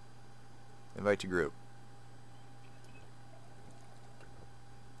 Invite to group.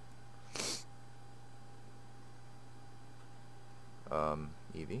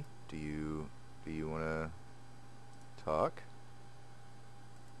 Evie, do you want to talk?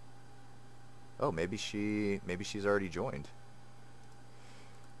 Oh, maybe she's already joined.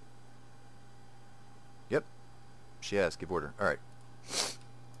 Yep, she has. Give order. All right.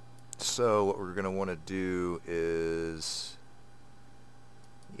 So what we're gonna want to do is,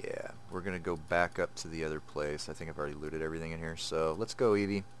 yeah, we're gonna go back up to the other place. I think I've already looted everything in here. So let's go,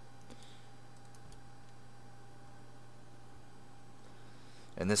 Evie.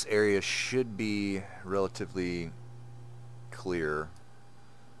 And this area should be relatively clear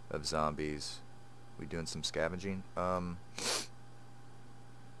of zombies. We doing some scavenging?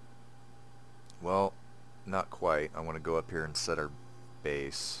 Well, not quite. I want to go up here and set our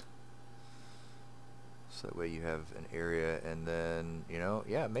base. So that way you have an area, and then, you know,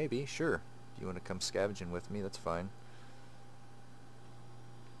 yeah, maybe, sure. If you want to come scavenging with me, that's fine.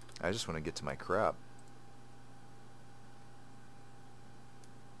 I just want to get to my crap.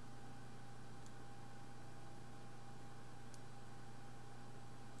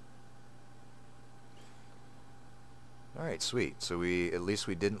 Alright, sweet. So at least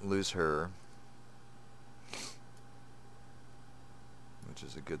we didn't lose her, which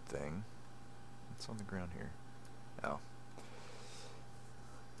is a good thing. What's on the ground here? Oh.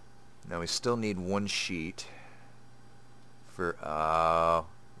 Now we still need one sheet for,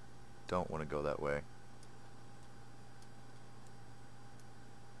 don't want to go that way.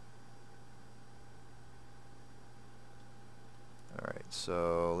 Alright,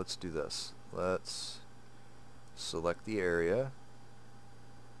 so let's do this. Let's select the area.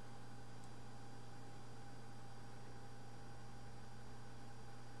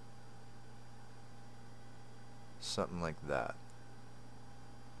 Something like that.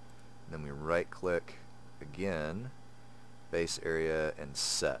 Then we right click again, base area, and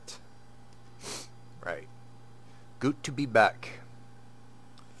set. Right. Good to be back.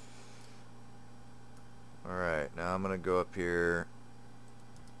 Alright, now I'm gonna go up here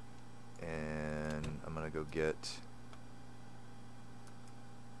and I'm gonna go get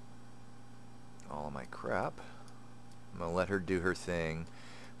all of my crap. I'm gonna let her do her thing.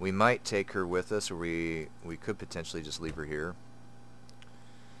 We might take her with us, or we could potentially just leave her here.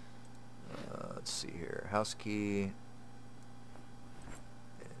 Let's see here. House key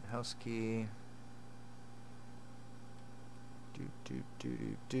and house key.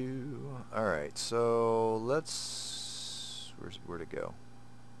 Alright, so let's, where to go?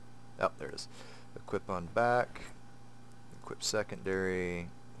 Oh, there it is. Equip on back, equip secondary,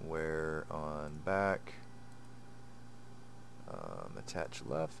 wear on back, attach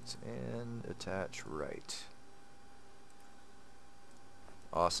left and attach right.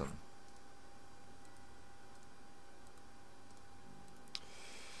 Awesome.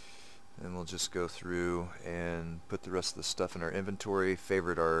 And we'll just go through and put the rest of the stuff in our inventory,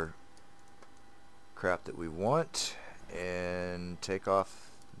 favorite our crap that we want, and take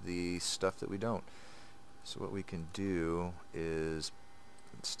off the stuff that we don't. So what we can do is,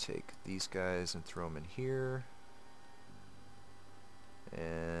 let's take these guys and throw them in here.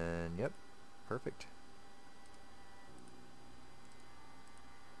 And yep, perfect.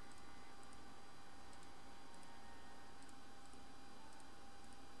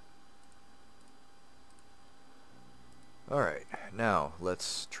 Alright, now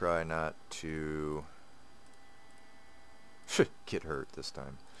let's try not to get hurt this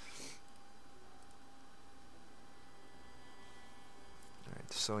time. Alright,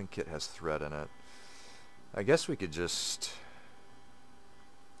 the sewing kit has thread in it. I guess we could just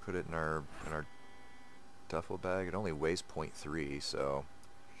put it in our duffel bag. It only weighs 0.3, so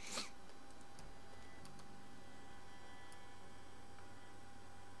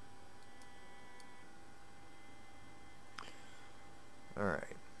alright.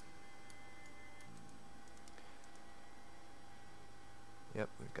 Yep,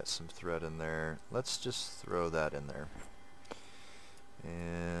 we've got some thread in there. Let's just throw that in there.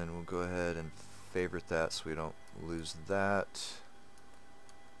 And we'll go ahead and favorite that so we don't lose that.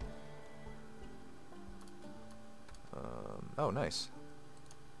 Oh, nice.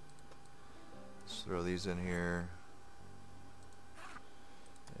 Let's throw these in here.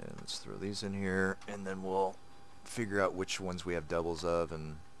 And let's throw these in here. And then we'll figure out which ones we have doubles of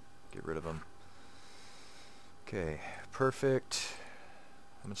and get rid of them. Okay, perfect.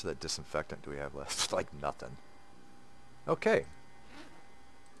 How much of that disinfectant do we have left? Like nothing. Okay.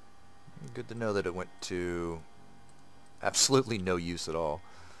 Good to know that it went to absolutely no use at all.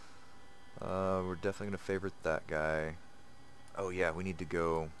 We're definitely going to favorite that guy. Oh yeah, we need to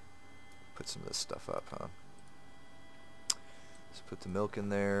go put some of this stuff up, huh? Let's put the milk in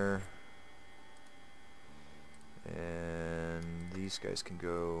there. And these guys can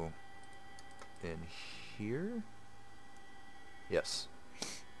go in here. Yes.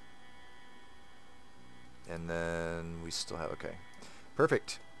 And then we still have, okay.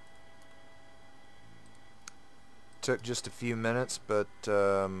 Perfect. Took just a few minutes, but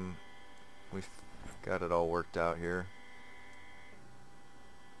we've got it all worked out here.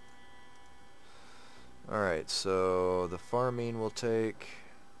 Alright, so the farming will take...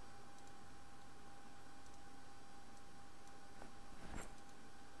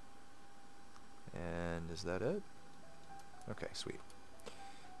 And is that it? Okay, sweet.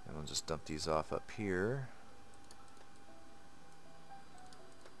 And we'll just dump these off up here.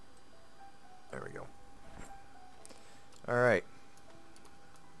 There we go. Alright.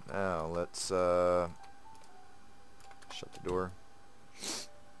 Now let's shut the door.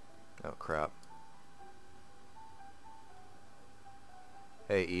 Oh crap.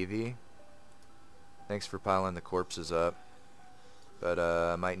 Hey Evie. Thanks for piling the corpses up. But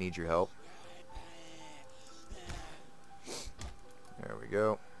I might need your help. There we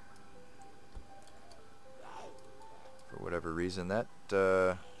go. For whatever reason that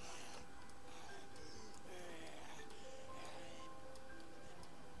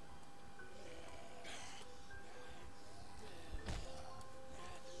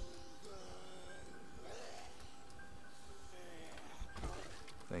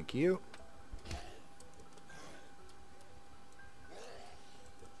thank you.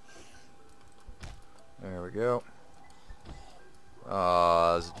 There we go.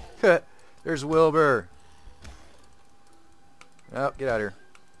 There's Wilbur. Oh, get out of here.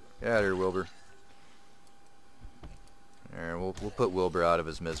 Get out of here, Wilbur. There, we'll put Wilbur out of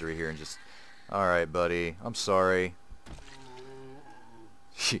his misery here and just... Alright, buddy. I'm sorry.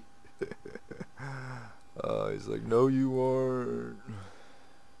 He's like, no you aren't.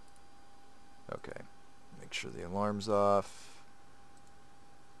 Okay. Make sure the alarm's off.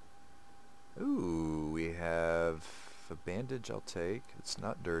 Ooh, we have a bandage I'll take. It's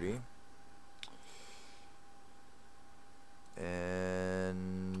not dirty.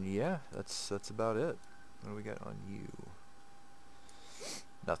 And yeah, that's about it. What do we got on you?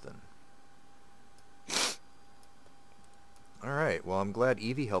 Nothing. Alright, well I'm glad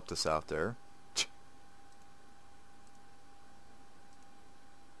Evie helped us out there.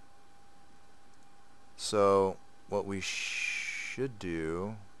 So, what we should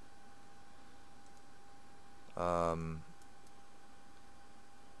do...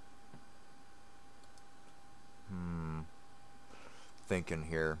 thinking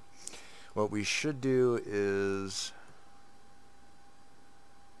here. What we should do is...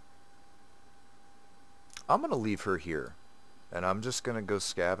 I'm going to leave her here. And I'm just gonna go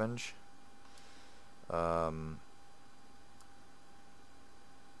scavenge.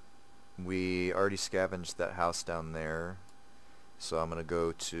 We already scavenged that house down there, so I'm gonna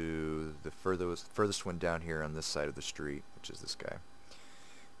go to the furthest one down here on this side of the street, which is this guy,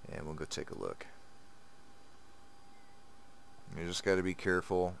 and we'll go take a look. You just got to be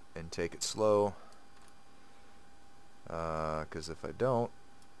careful and take it slow, because if I don't,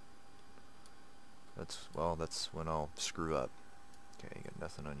 that's when I'll screw up. Okay, you got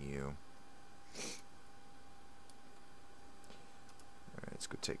nothing on you. Alright, let's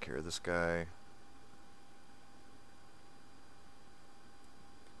go take care of this guy.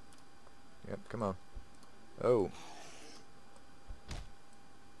 Yep, come on. Oh.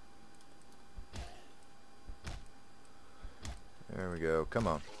 There we go, come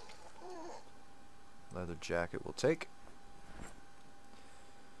on. Leather jacket we'll take.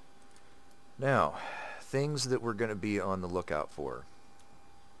 Now, things that we're going to be on the lookout for,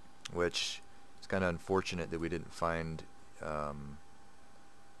 which is kind of unfortunate that we didn't find a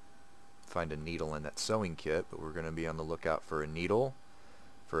needle in that sewing kit, but we're going to be on the lookout for a needle,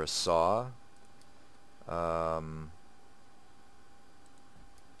 for a saw, oh,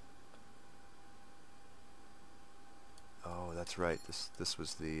 that's right. This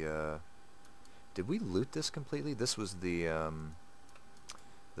was the. Did we loot this completely? This was the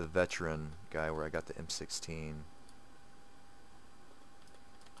veteran guy where I got the M16.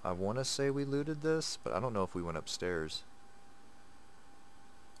 I want to say we looted this, but I don't know if we went upstairs.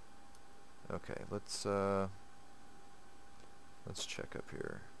 Okay, let's check up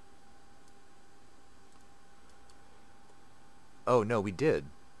here. Oh no, we did.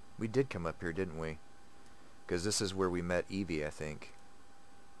 We did come up here, didn't we? Because this is where we met Evie, I think.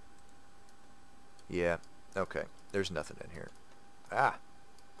 Yeah, okay. There's nothing in here. Ah!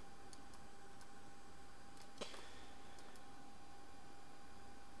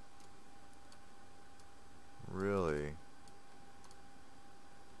 Really?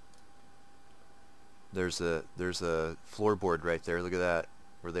 There's a floorboard right there. Look at that.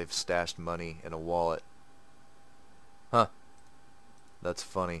 Where they've stashed money in a wallet. Huh. That's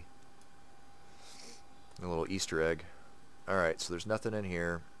funny. A little Easter egg. Alright, so there's nothing in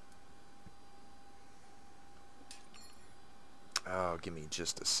here. Oh, give me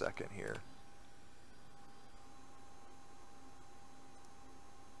just a second here.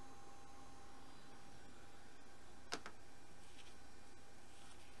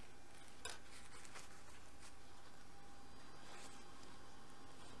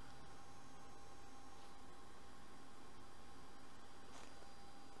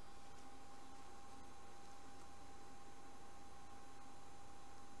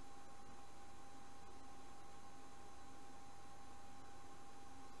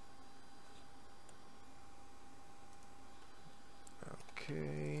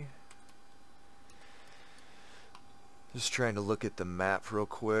 Okay. Just trying to look at the map real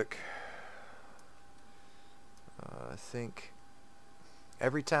quick. I think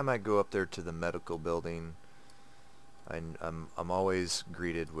every time I go up there to the medical building, I'm always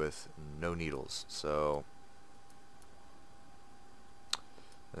greeted with no needles. So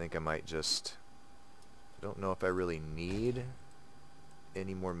I think I might just. I don't know if I really need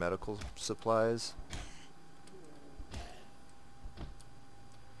any more medical supplies.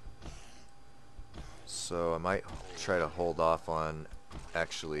 So I might try to hold off on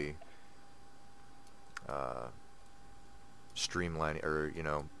actually streamlining, or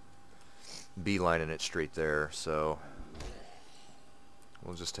beelining it straight there. So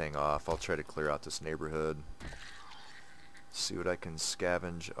we'll just hang off. I'll try to clear out this neighborhood, see what I can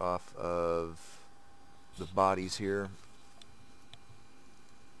scavenge off of the bodies here.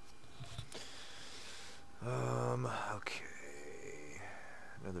 Okay.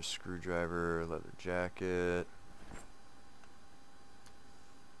 Another screwdriver, leather jacket.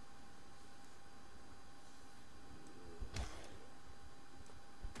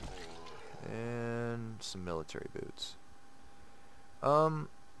 And some military boots.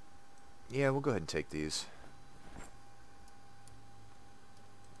 Yeah, we'll go ahead and take these.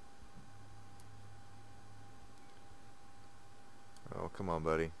 Oh, come on,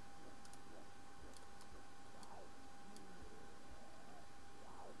 buddy.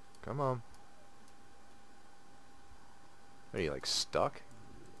 Come on. Are you like stuck?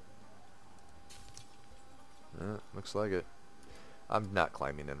 Looks like it. I'm not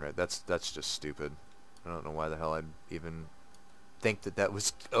climbing in, right? That's just stupid. I don't know why the hell I'd even think that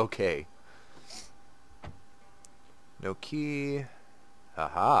was okay. No key.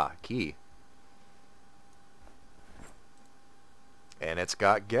 Aha, key. And it's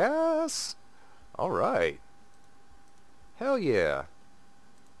got gas. All right. Hell yeah.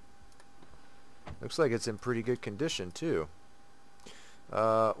 Looks like it's in pretty good condition too.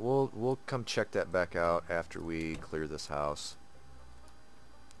 We'll come check that back out after we clear this house.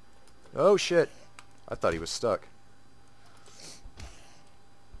 Oh shit! I thought he was stuck.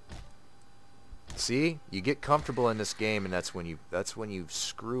 See, you get comfortable in this game, and that's when you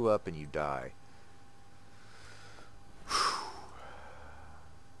screw up and you die.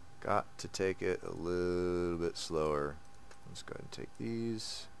 Got to take it a little bit slower. Let's go ahead and take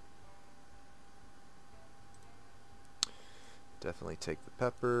these. Definitely take the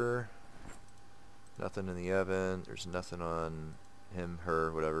pepper. Nothing in the oven. There's nothing on him,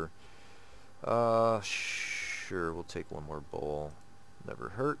 her, whatever. Sure, we'll take one more bowl. Never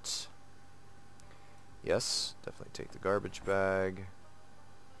hurts. Yes, definitely take the garbage bag.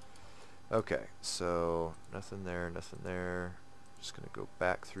 Okay, so nothing there, nothing there. Just gonna go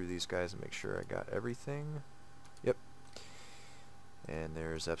back through these guys and make sure I got everything. Yep. And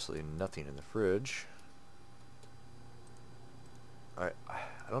there's absolutely nothing in the fridge. I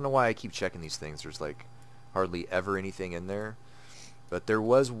don't know why I keep checking these things. There's like hardly ever anything in there. But there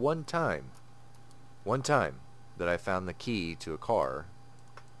was one time that I found the key to a car.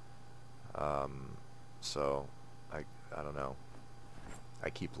 So I don't know. I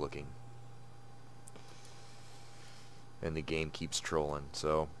keep looking. And the game keeps trolling,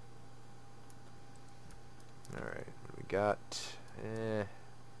 so. Alright, what do we got?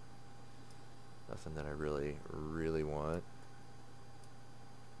 Nothing that I really want.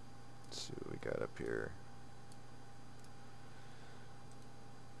 Let's see what we got up here.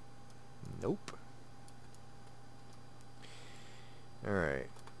 Nope. Alright.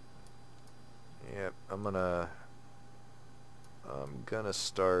 Yep, I'm gonna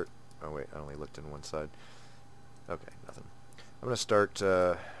start. Oh wait, I only looked in one side. Okay, nothing. I'm gonna start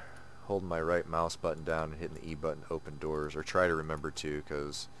holding my right mouse button down and hitting the E button to open doors, or try to remember to,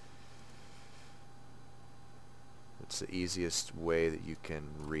 because it's the easiest way that you can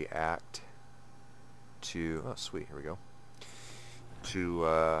react to. Oh sweet, here we go.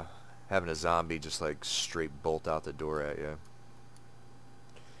 To having a zombie just like straight bolt out the door at you.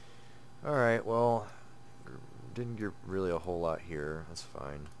 Alright, well, didn't get really a whole lot here. That's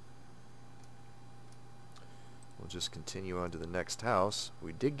fine. We'll just continue on to the next house.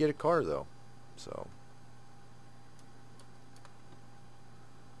 We did get a car, though. So.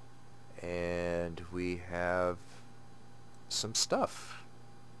 And we have some stuff.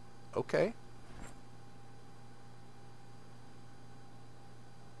 Okay.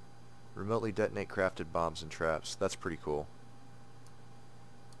 Remotely detonate crafted bombs and traps. That's pretty cool.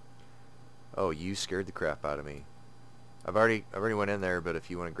 Oh, you scared the crap out of me. I've already went in there, but if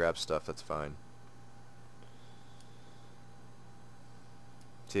you want to grab stuff, that's fine.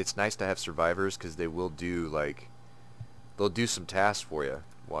 See, it's nice to have survivors, because they will do, like, they'll do some tasks for you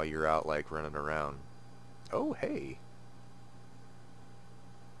while you're out, like, running around. Oh, hey.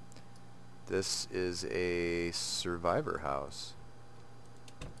 This is a survivor house.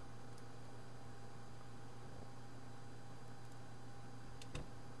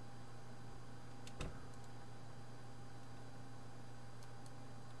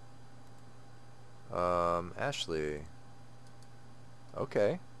 Ashley.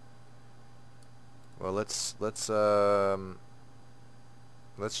 Okay. Well, let's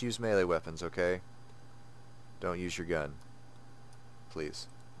use melee weapons, okay? Don't use your gun. Please.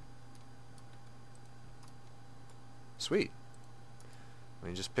 Sweet.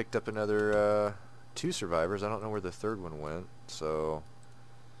 We just picked up another 2 survivors. I don't know where the third one went, so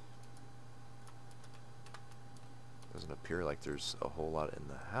doesn't appear like there's a whole lot in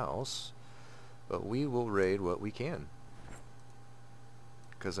the house. But we will raid what we can.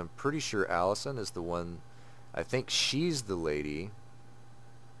 Because I'm pretty sure Allison is the one. I think she's the lady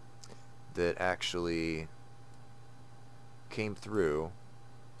that actually came through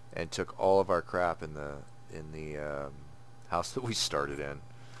and took all of our crap in the house that we started in.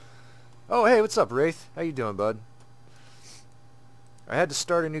 Oh, hey, what's up, Wraith? How you doing, bud? I had to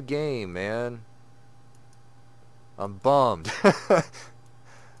start a new game, man. I'm bummed.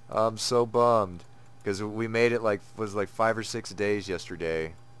 I'm so bummed because we made it was like 5 or 6 days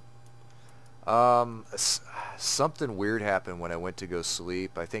yesterday. Something weird happened when I went to go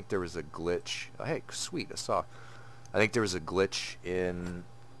sleep. I think there was a glitch. Oh, hey, sweet, a sock. I think there was a glitch in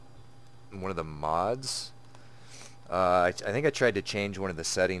one of the mods. I think I tried to change one of the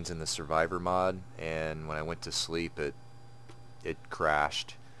settings in the survivor mod, and when I went to sleep, it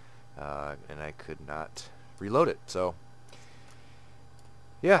crashed, and I could not reload it. So.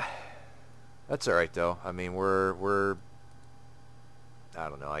 Yeah, that's alright though. I mean, we're I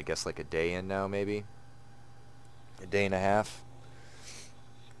don't know, I guess like a day in now maybe. a day and a half.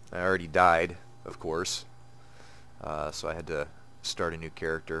 I already died, of course, so I had to start a new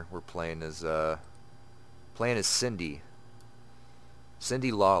character. We're playing as Cindy.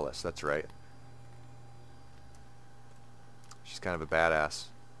 Cindy Lawless, that's right. She's kind of a badass.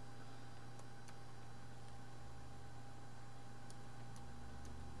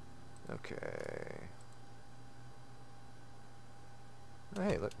 Okay. Oh,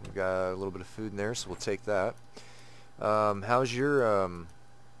 hey, look, we've got a little bit of food in there, so we'll take that. How's your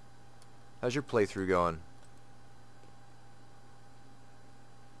playthrough going?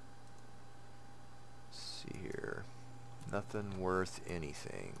 Let's see here. Nothing worth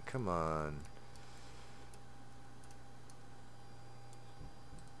anything. Come on.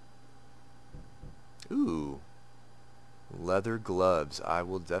 Ooh. Leather gloves. I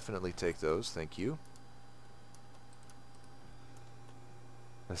will definitely take those. Thank you.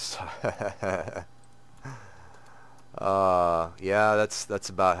 Yeah, that's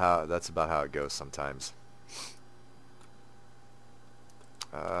about how it goes sometimes.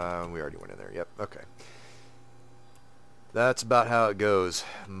 We already went in there. Yep. Okay. That's about how it goes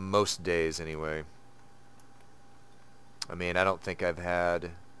most days, anyway. I mean, I don't think I've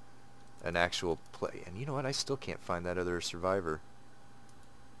had an actual play. And you know what? I still can't find that other survivor.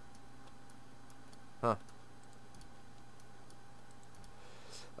 Huh.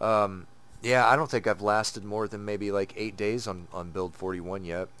 Yeah, I don't think I've lasted more than maybe like 8 days on build 41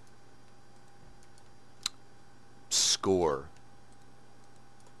 yet. Score.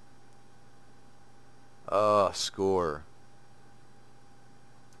 Score.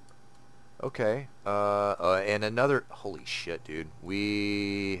 Okay. And another... Holy shit, dude.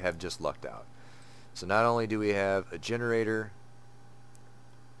 We have just lucked out. So not only do we have a generator...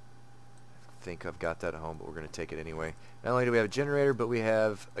 I think I've got that at home, but we're going to take it anyway. Not only do we have a generator, but we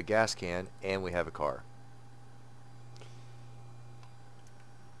have a gas can, and we have a car.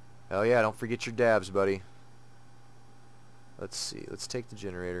 Hell yeah, don't forget your dabs, buddy. Let's see. Let's take the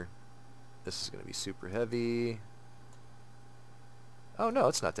generator. This is going to be super heavy. Oh, no,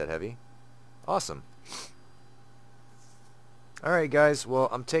 it's not that heavy. Awesome. Alright, guys. Well,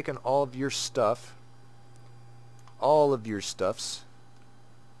 I'm taking all of your stuff. All of your stuffs.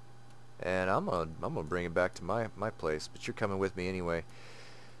 And I'm gonna bring it back to my place, but you're coming with me anyway.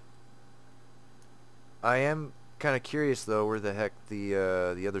 I am kind of curious though where the heck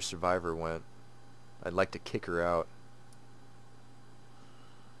the other survivor went. I'd like to kick her out.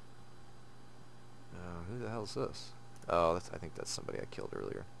 Who the hell is this? Oh, I think that's somebody I killed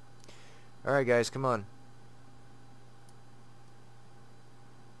earlier. All right, guys, come on.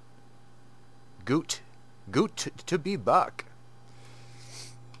 Gut to be back.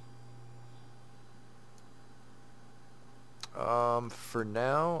 For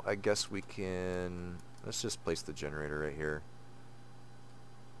now, I guess we can... Let's just place the generator right here.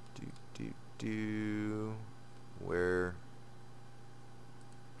 Where...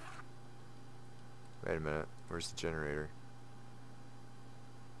 Wait a minute. Where's the generator?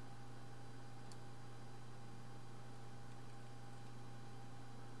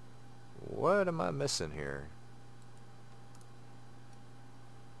 What am I missing here?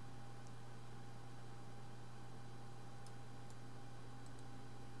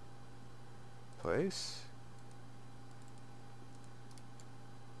 Place?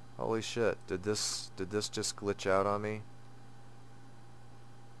 Holy shit, did this just glitch out on me?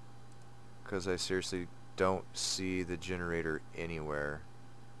 Because I seriously don't see the generator anywhere.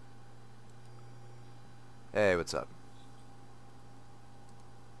 Hey, what's up?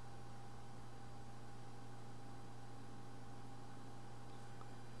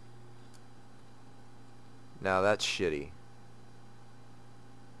 Now that's shitty.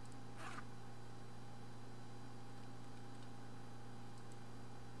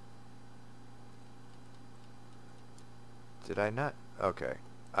 Did I not? Okay.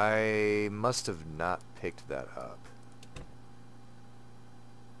 I must have not picked that up.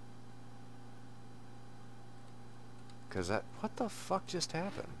 Because that... What the fuck just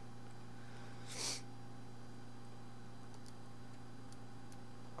happened?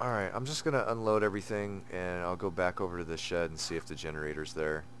 Alright, I'm just going to unload everything and I'll go back over to the shed and see if the generator's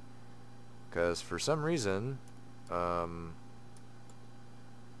there. Because for some reason...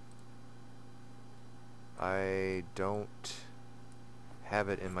 I don't have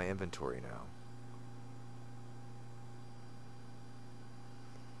it in my inventory now.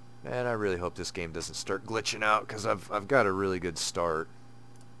 Man, I really hope this game doesn't start glitching out because I've got a really good start.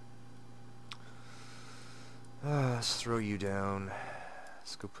 Let's throw you down.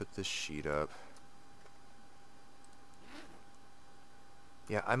 Let's go put this sheet up.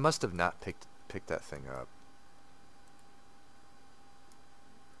 Yeah, I must have not picked that thing up.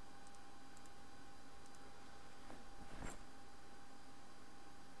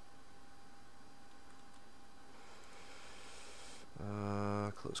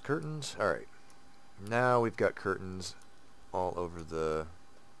 Close curtains. Alright. Now we've got curtains all over the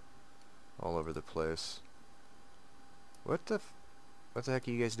place. What the heck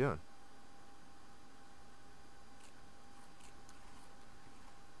are you guys doing?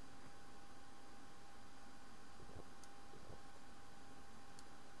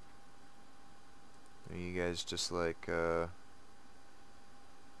 Are you guys just like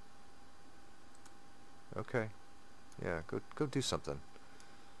okay. Yeah, go do something.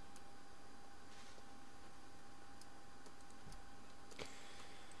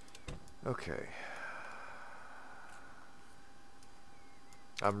 Okay.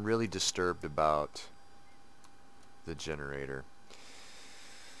 I'm really disturbed about the generator.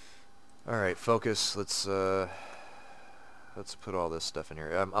 Alright, focus. Let's put all this stuff in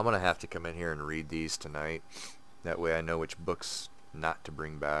here. I'm gonna have to come in here and read these tonight. That way I know which books not to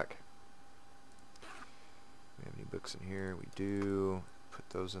bring back. We have any books in here? We do. Put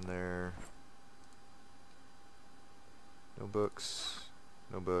those in there. No books.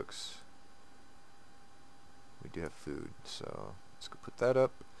 No books. We do have food, so let's go put that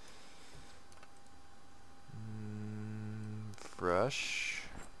up. Fresh.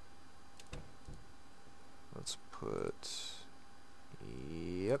 Let's put,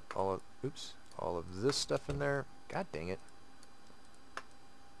 yep, all of this stuff in there. God dang it.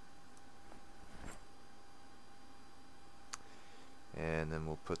 And then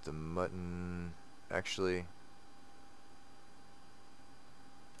we'll put the mutton, actually,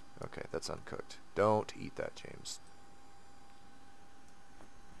 okay, that's uncooked. Don't eat that, James.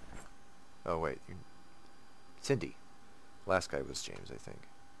 Oh wait, Cindy. Last guy was James, I think.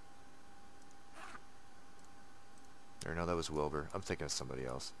 Or no, that was Wilbur. I'm thinking of somebody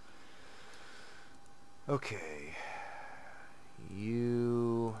else. Okay.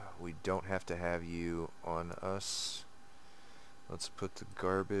 You, we don't have to have you on us. Let's put the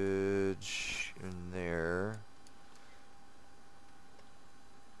garbage in there.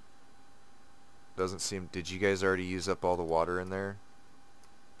 Doesn't seem, did you guys already use up all the water in there?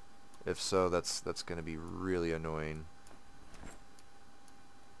 If so, that's going to be really annoying.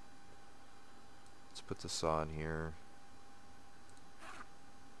 Let's put the saw in here.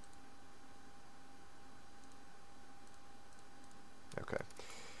 Okay.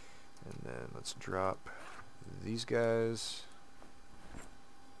 And then let's drop these guys.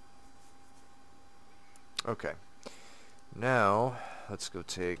 Okay. Now, let's go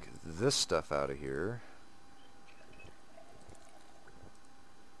take this stuff out of here.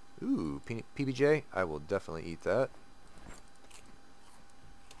 Ooh, PBJ? I will definitely eat that.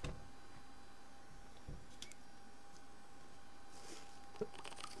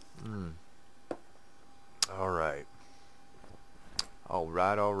 Alright.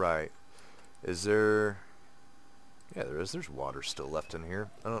 Alright. Is there... Yeah, there is. There's water still left in here.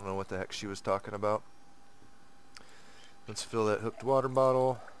 I don't know what the heck she was talking about. Let's fill that hooked water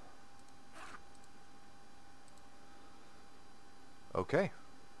bottle. Okay.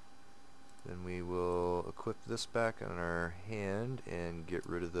 Then we will equip this back on our hand and get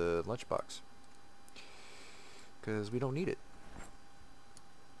rid of the lunchbox, because we don't need it.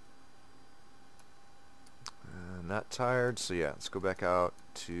 Not tired, so yeah, let's go back out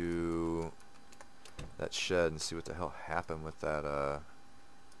to that shed and see what the hell happened with that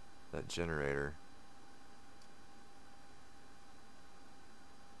that generator.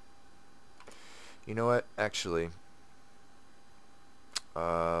 You know what? Actually,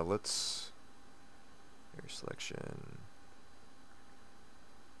 let's air selection,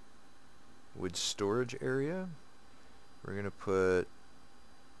 wood storage area. We're gonna put,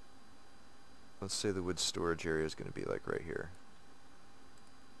 let's say the wood storage area is going to be like right here.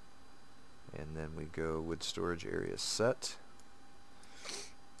 And then we go wood storage area set.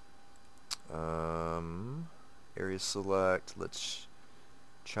 Area select. Let's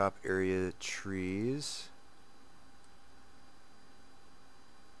chop area trees.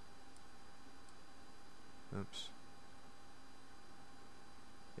 Oops.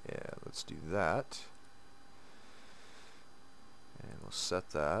 Yeah, let's do that. And we'll set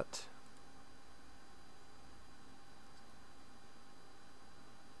that.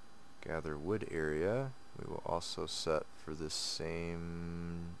 Gather wood area. We will also set for this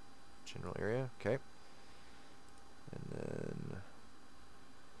same general area. Okay. And then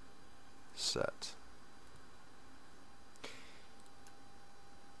set.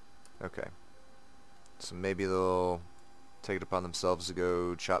 Okay. So maybe they'll take it upon themselves to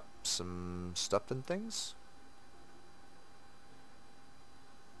go chop some stuff and things.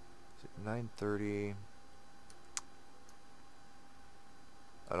 9:30.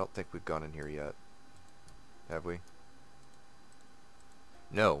 I don't think we've gone in here yet. Have we?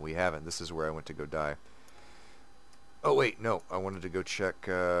 No, we haven't. This is where I went to go die. Oh, wait, no. I wanted to go check,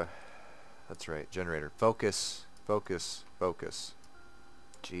 that's right, generator. Focus, focus, focus.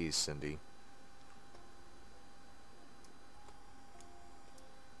 Jeez, Cindy.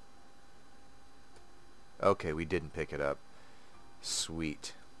 Okay, we didn't pick it up.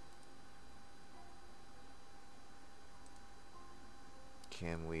 Sweet.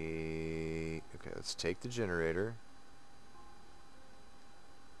 Can we... Okay, let's take the generator.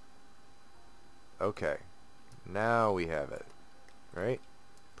 Okay. Now we have it. Right?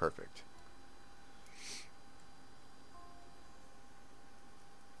 Perfect.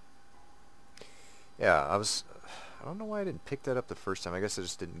 Yeah, I don't know why I didn't pick that up the first time. I guess I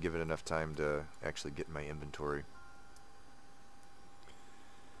just didn't give it enough time to actually get in my inventory.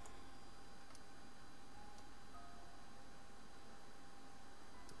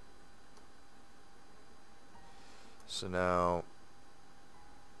 So now,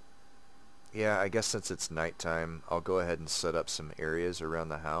 yeah, I guess since it's nighttime, I'll go ahead and set up some areas around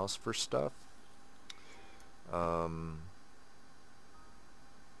the house for stuff.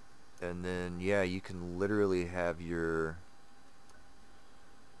 And then, yeah, you can literally have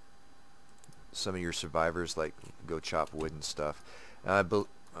some of your survivors, like, go chop wood and stuff. Oh,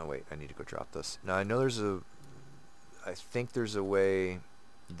 wait, I need to go drop this. Now, I know I think there's a way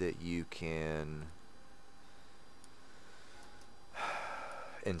that you can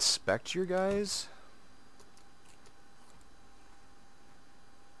inspect your guys.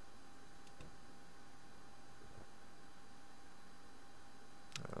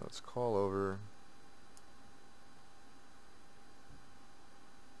 Let's call over.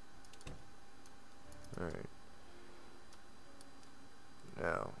 Alright.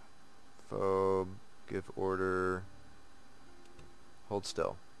 Now, phobe, give order, hold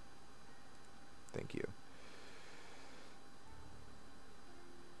still. Thank you.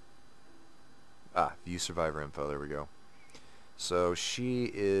 Ah, view survivor info, there we go. So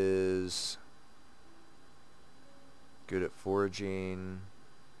she is good at foraging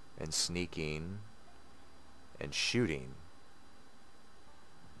and sneaking and shooting.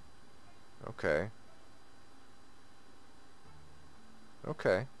 Okay.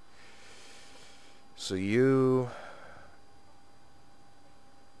 Okay. So you'll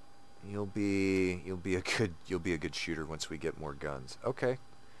be a good shooter once we get more guns. Okay.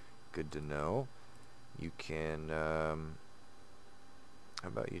 Good to know. You can how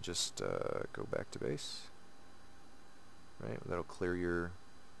about you just go back to base? Right? That'll clear your...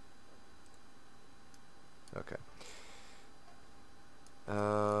 Okay.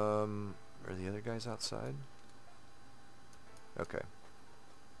 Are the other guys outside? Okay.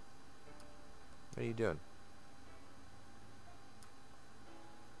 What are you doing?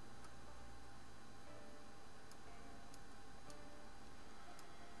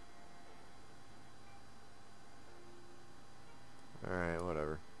 Alright,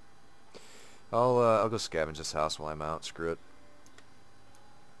 whatever. I'll go scavenge this house while I'm out. Screw it.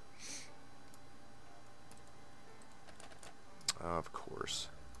 Of course.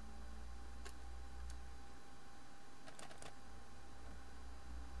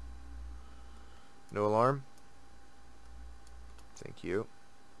 No alarm? Thank you.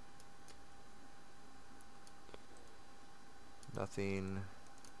 Nothing.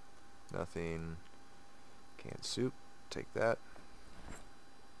 Nothing. Canned soup. Take that.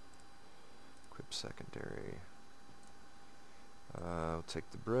 Equip secondary. I'll take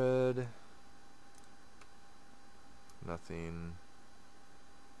the bread. Nothing.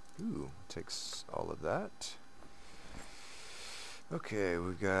 Ooh, takes all of that. Okay,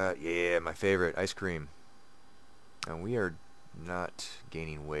 we got, yeah, my favorite, ice cream. And we are not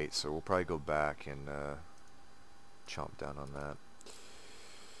gaining weight, so we'll probably go back and chomp down on that.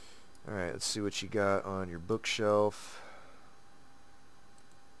 Alright, let's see what you got on your bookshelf.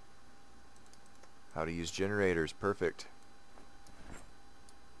 How to use generators, perfect.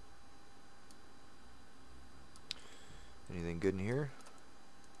 Anything good in here?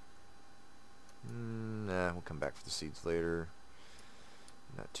 Nah, we'll come back for the seeds later.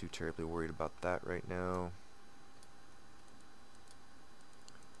 Not too terribly worried about that right now.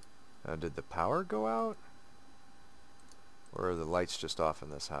 Did the power go out? Or are the lights just off in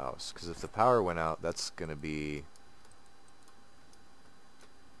this house? Because if the power went out, that's going to be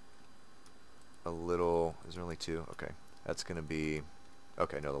a little... Is there only two? Okay. That's going to be...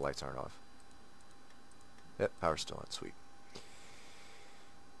 Okay, no, the lights aren't off. Yep, power's still on. Sweet.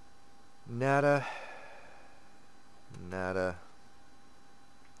 Nada. Nada.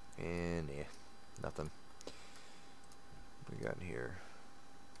 And yeah, nothing. What we got in here?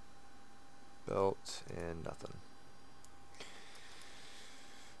 Belt and nothing.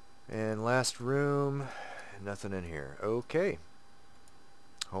 And last room, nothing in here. Okay.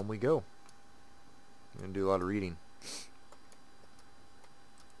 Home we go. I'm going to do a lot of reading.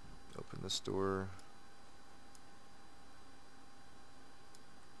 Open this door.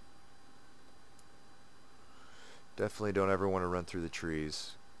 Definitely don't ever want to run through the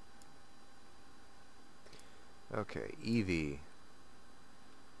trees. Okay, Evie.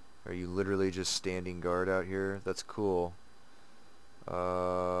 Are you literally just standing guard out here? That's cool.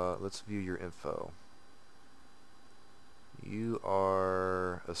 Let's view your info. You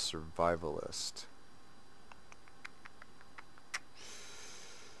are a survivalist.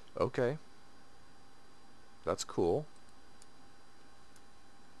 Okay. That's cool.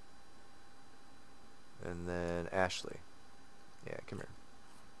 And then Ashley. Yeah, come here.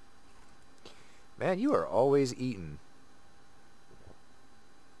 Man, you are always eating.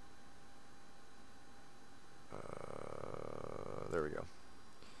 There we go.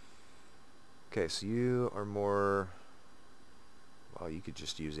 Okay, so you are more... Well, you could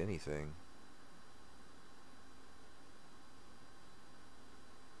just use anything.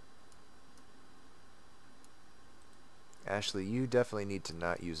 Ashley, you definitely need to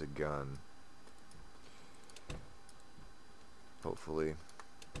not use a gun. Hopefully.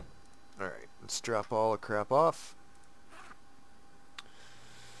 Alright, let's drop all the crap off.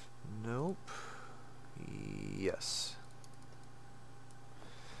 Nope. Yes.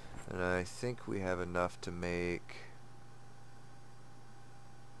 And I think we have enough to make...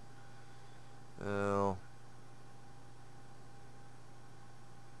 Well...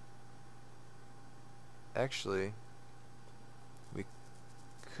 Actually, we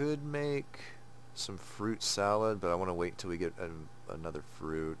could make some fruit salad, but I want to wait until we get another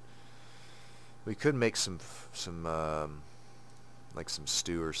fruit. We could make some like some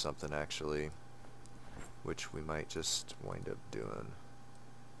stew or something, actually, which we might just wind up doing.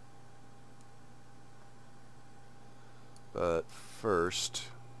 But first,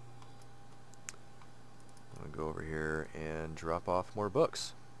 I'm going to go over here and drop off more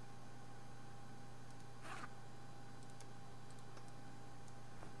books.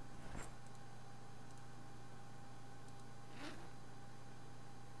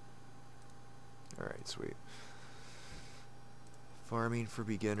 Alright, sweet. Farming for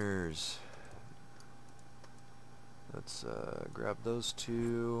beginners. Let's grab those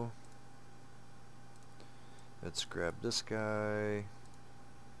two. Let's grab this guy.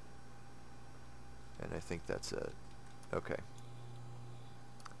 And I think that's it. Okay.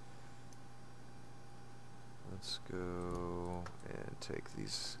 Let's go and take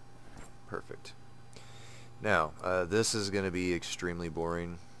these. Perfect. Now, this is going to be extremely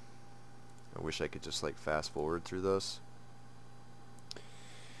boring. I wish I could just like fast forward through this.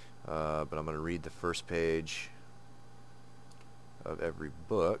 But I'm going to read the first page of every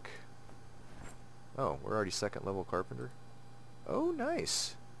book. Oh, we're already second level carpenter. Oh,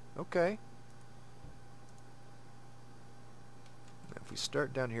 nice. Okay. Now, if we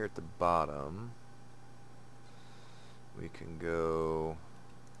start down here at the bottom, we can go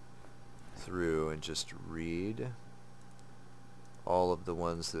through and just read all of the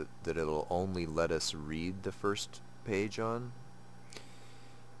ones that it'll only let us read the first page on.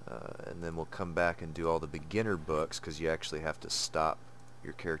 And then we'll come back and do all the beginner books, because you actually have to stop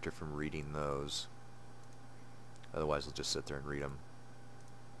your character from reading those. Otherwise, we'll just sit there and read them.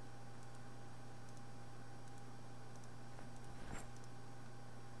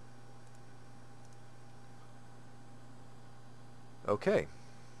 Okay.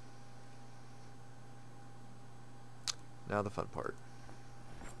 Now the fun part.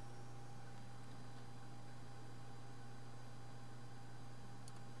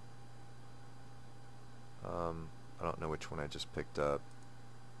 I don't know which one I just picked up.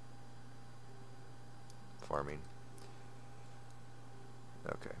 Farming.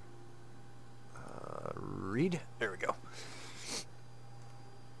 Okay. Read. There we go.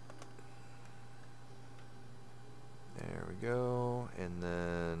 There we go. And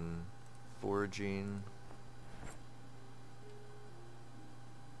then foraging.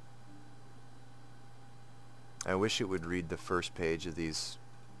 I wish it would read the first page of these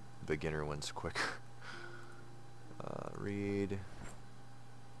beginner ones quicker. Read.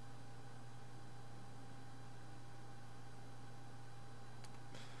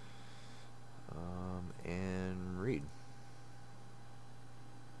 And read.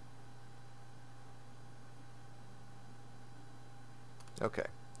 Okay.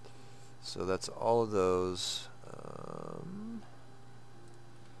 So that's all of those.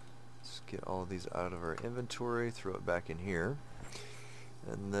 Let's get all of these out of our inventory, throw it back in here.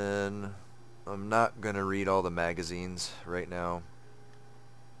 And then I'm not going to read all the magazines right now.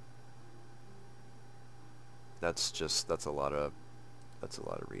 that's a lot of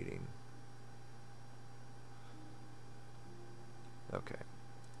reading. Okay,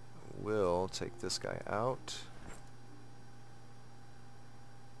 we'll take this guy out.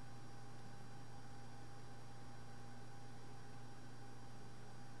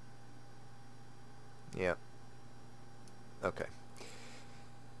 Yeah. Okay.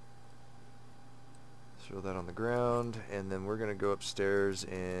 Throw that on the ground, and then we're gonna go upstairs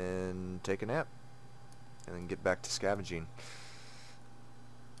and take a nap, and then get back to scavenging.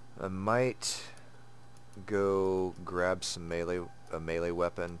 I might go grab a melee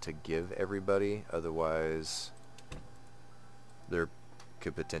weapon to give everybody. Otherwise, there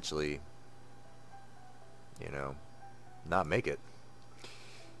could potentially, you know, not make it.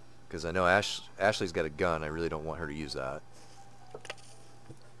 Because I know Ashley's got a gun. I really don't want her to use that.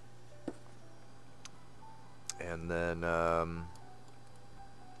 And then, you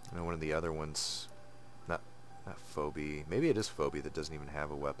know, one of the other ones, not Phoebe. Maybe it is Phoebe that doesn't even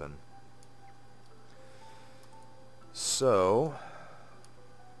have a weapon. So,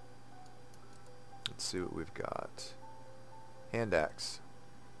 let's see what we've got. Hand axe.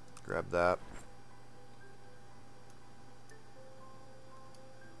 Grab that.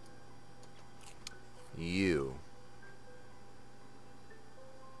 You.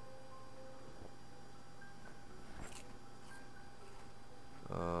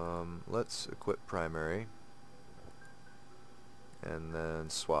 Let's equip primary. And then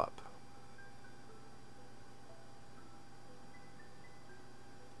swap.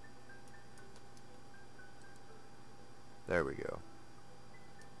 There we go.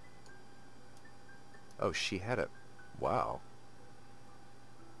 Oh, she had a... Wow.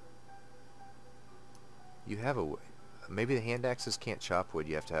 You have a... Maybe the hand axes can't chop wood.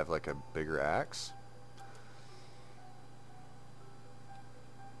 You have to have like a bigger axe.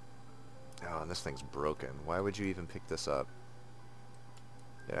 Oh, and this thing's broken. Why would you even pick this up?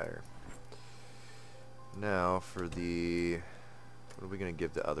 Get out of here. Now for the... What are we going to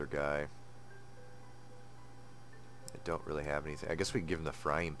give the other guy? I don't really have anything. I guess we can give him the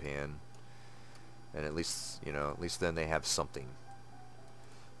frying pan. And at least, you know, at least then they have something.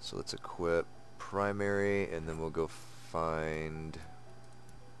 So let's equip primary, and then we'll go find...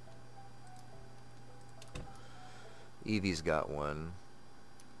 Evie's got one.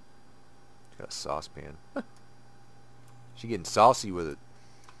 She's got a saucepan. She's getting saucy with it.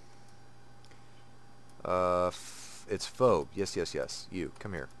 It's Phobe. Yes, yes, yes. You,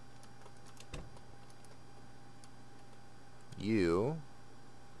 come here. You.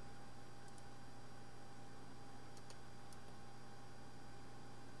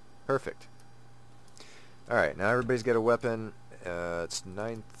 Perfect. Alright, now everybody's got a weapon. It's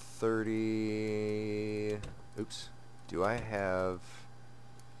 9:30. Oops. Do I have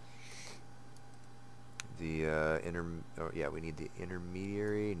the oh, yeah, we need the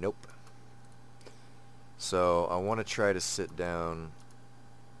intermediary. Nope. So I want to try to sit down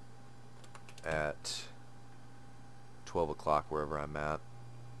at 12 o'clock wherever I'm at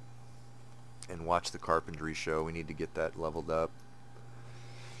and watch the carpentry show. We need to get that leveled up.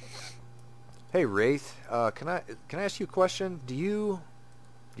 Hey Wraith, can I ask you a question? Do you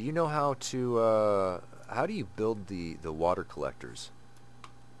know how to how do you build the water collectors?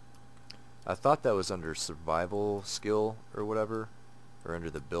 I thought that was under survival skill or whatever, or under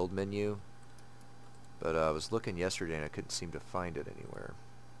the build menu, but I was looking yesterday and I couldn't seem to find it anywhere.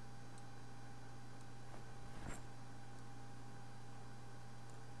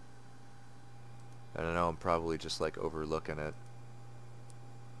 I don't know, I'm probably just like overlooking it.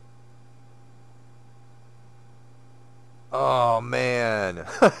 Oh man,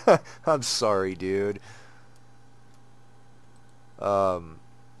 I'm sorry, dude.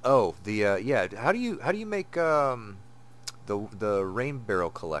 Oh, the yeah. How do you make the rain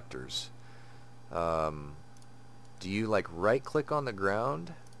barrel collectors? Do you like right click on the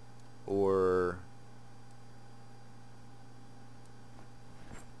ground, or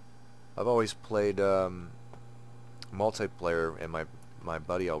I've always played multiplayer, and my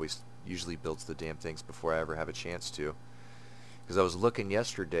buddy usually builds the damn things before I ever have a chance to. Because I was looking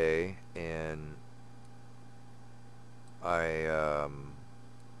yesterday, and I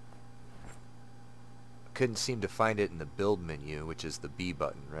couldn't seem to find it in the build menu, which is the B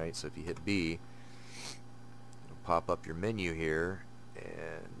button, right? So if you hit B, it'll pop up your menu here,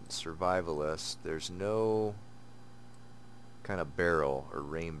 and survivalist, there's no kind of barrel or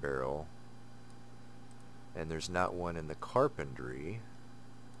rain barrel, and there's not one in the carpentry.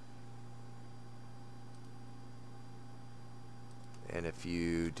 And if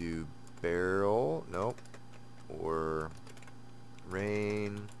you do barrel, nope, or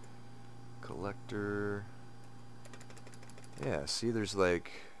rain collector, Yeah, see, there's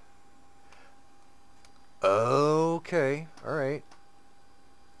like... Okay, alright.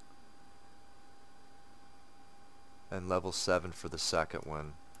 And level 7 for the second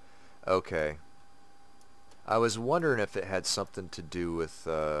one. Okay. I was wondering if it had something to do with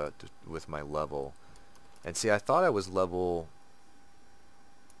my level. And see, I thought I was level...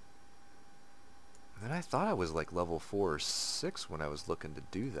 And I thought I was like level 4 or 6 when I was looking to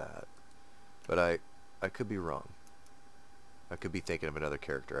do that. But I could be wrong. I could be thinking of another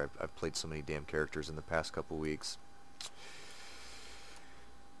character. I've played so many damn characters in the past couple weeks.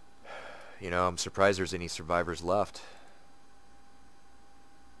 You know, I'm surprised there's any survivors left.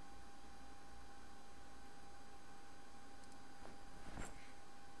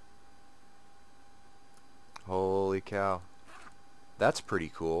 Holy cow. That's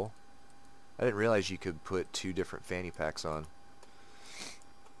pretty cool. I didn't realize you could put 2 different fanny packs on.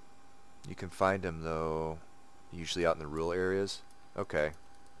 You can find them, though, usually out in the rural areas. Okay.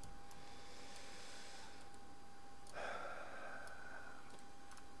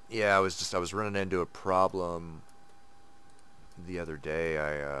 Yeah, I was running into a problem the other day.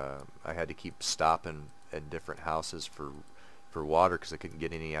 I had to keep stopping in different houses for water because I couldn't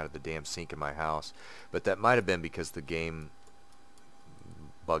get any out of the damn sink in my house. But that might have been because the game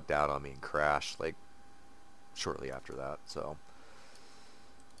bugged out on me and crashed like shortly after that. So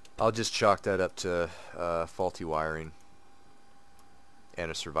I'll just chalk that up to faulty wiring and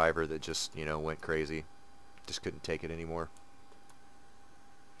a survivor that just, you know, went crazy. Just couldn't take it anymore.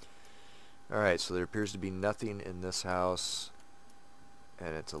 Alright, so there appears to be nothing in this house,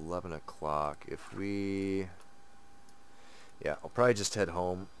 and it's 11 o'clock. If we... Yeah, I'll probably just head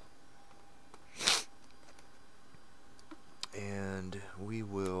home. And we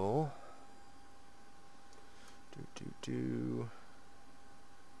will...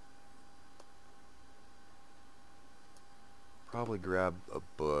 Probably grab a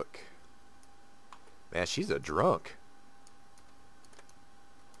book. Man, she's a drunk.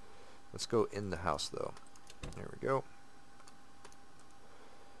 Let's go in the house, though. There we go.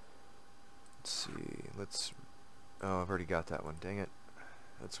 Let's see. Let's... Oh, I've already got that one. Dang it.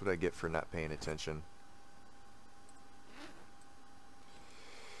 That's what I get for not paying attention.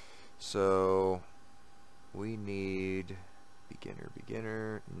 So, we need...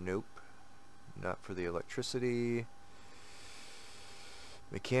 Beginner. Nope. Not for the electricity.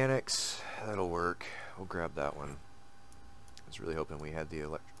 Mechanics. That'll work. We'll grab that one. I was really hoping we had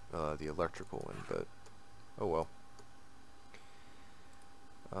the electrical one, but oh well.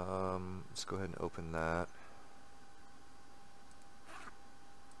 Let's go ahead and open that.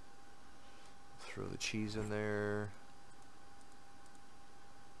 Throw the cheese in there.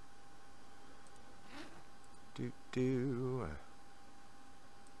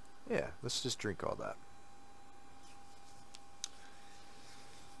 Yeah, let's just drink all that.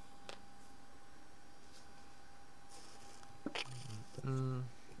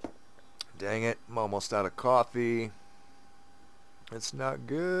 Dang it, I'm almost out of coffee. It's not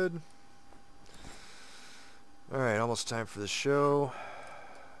good. Alright, almost time for the show.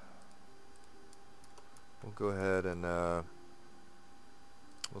 We'll go ahead and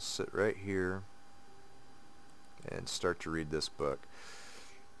we'll sit right here and start to read this book.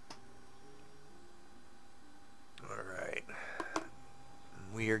 Alright.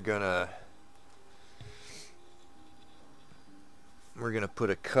 We're gonna put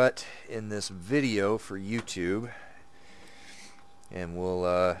a cut in this video for YouTube, and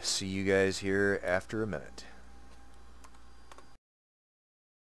we'll see you guys here after a minute.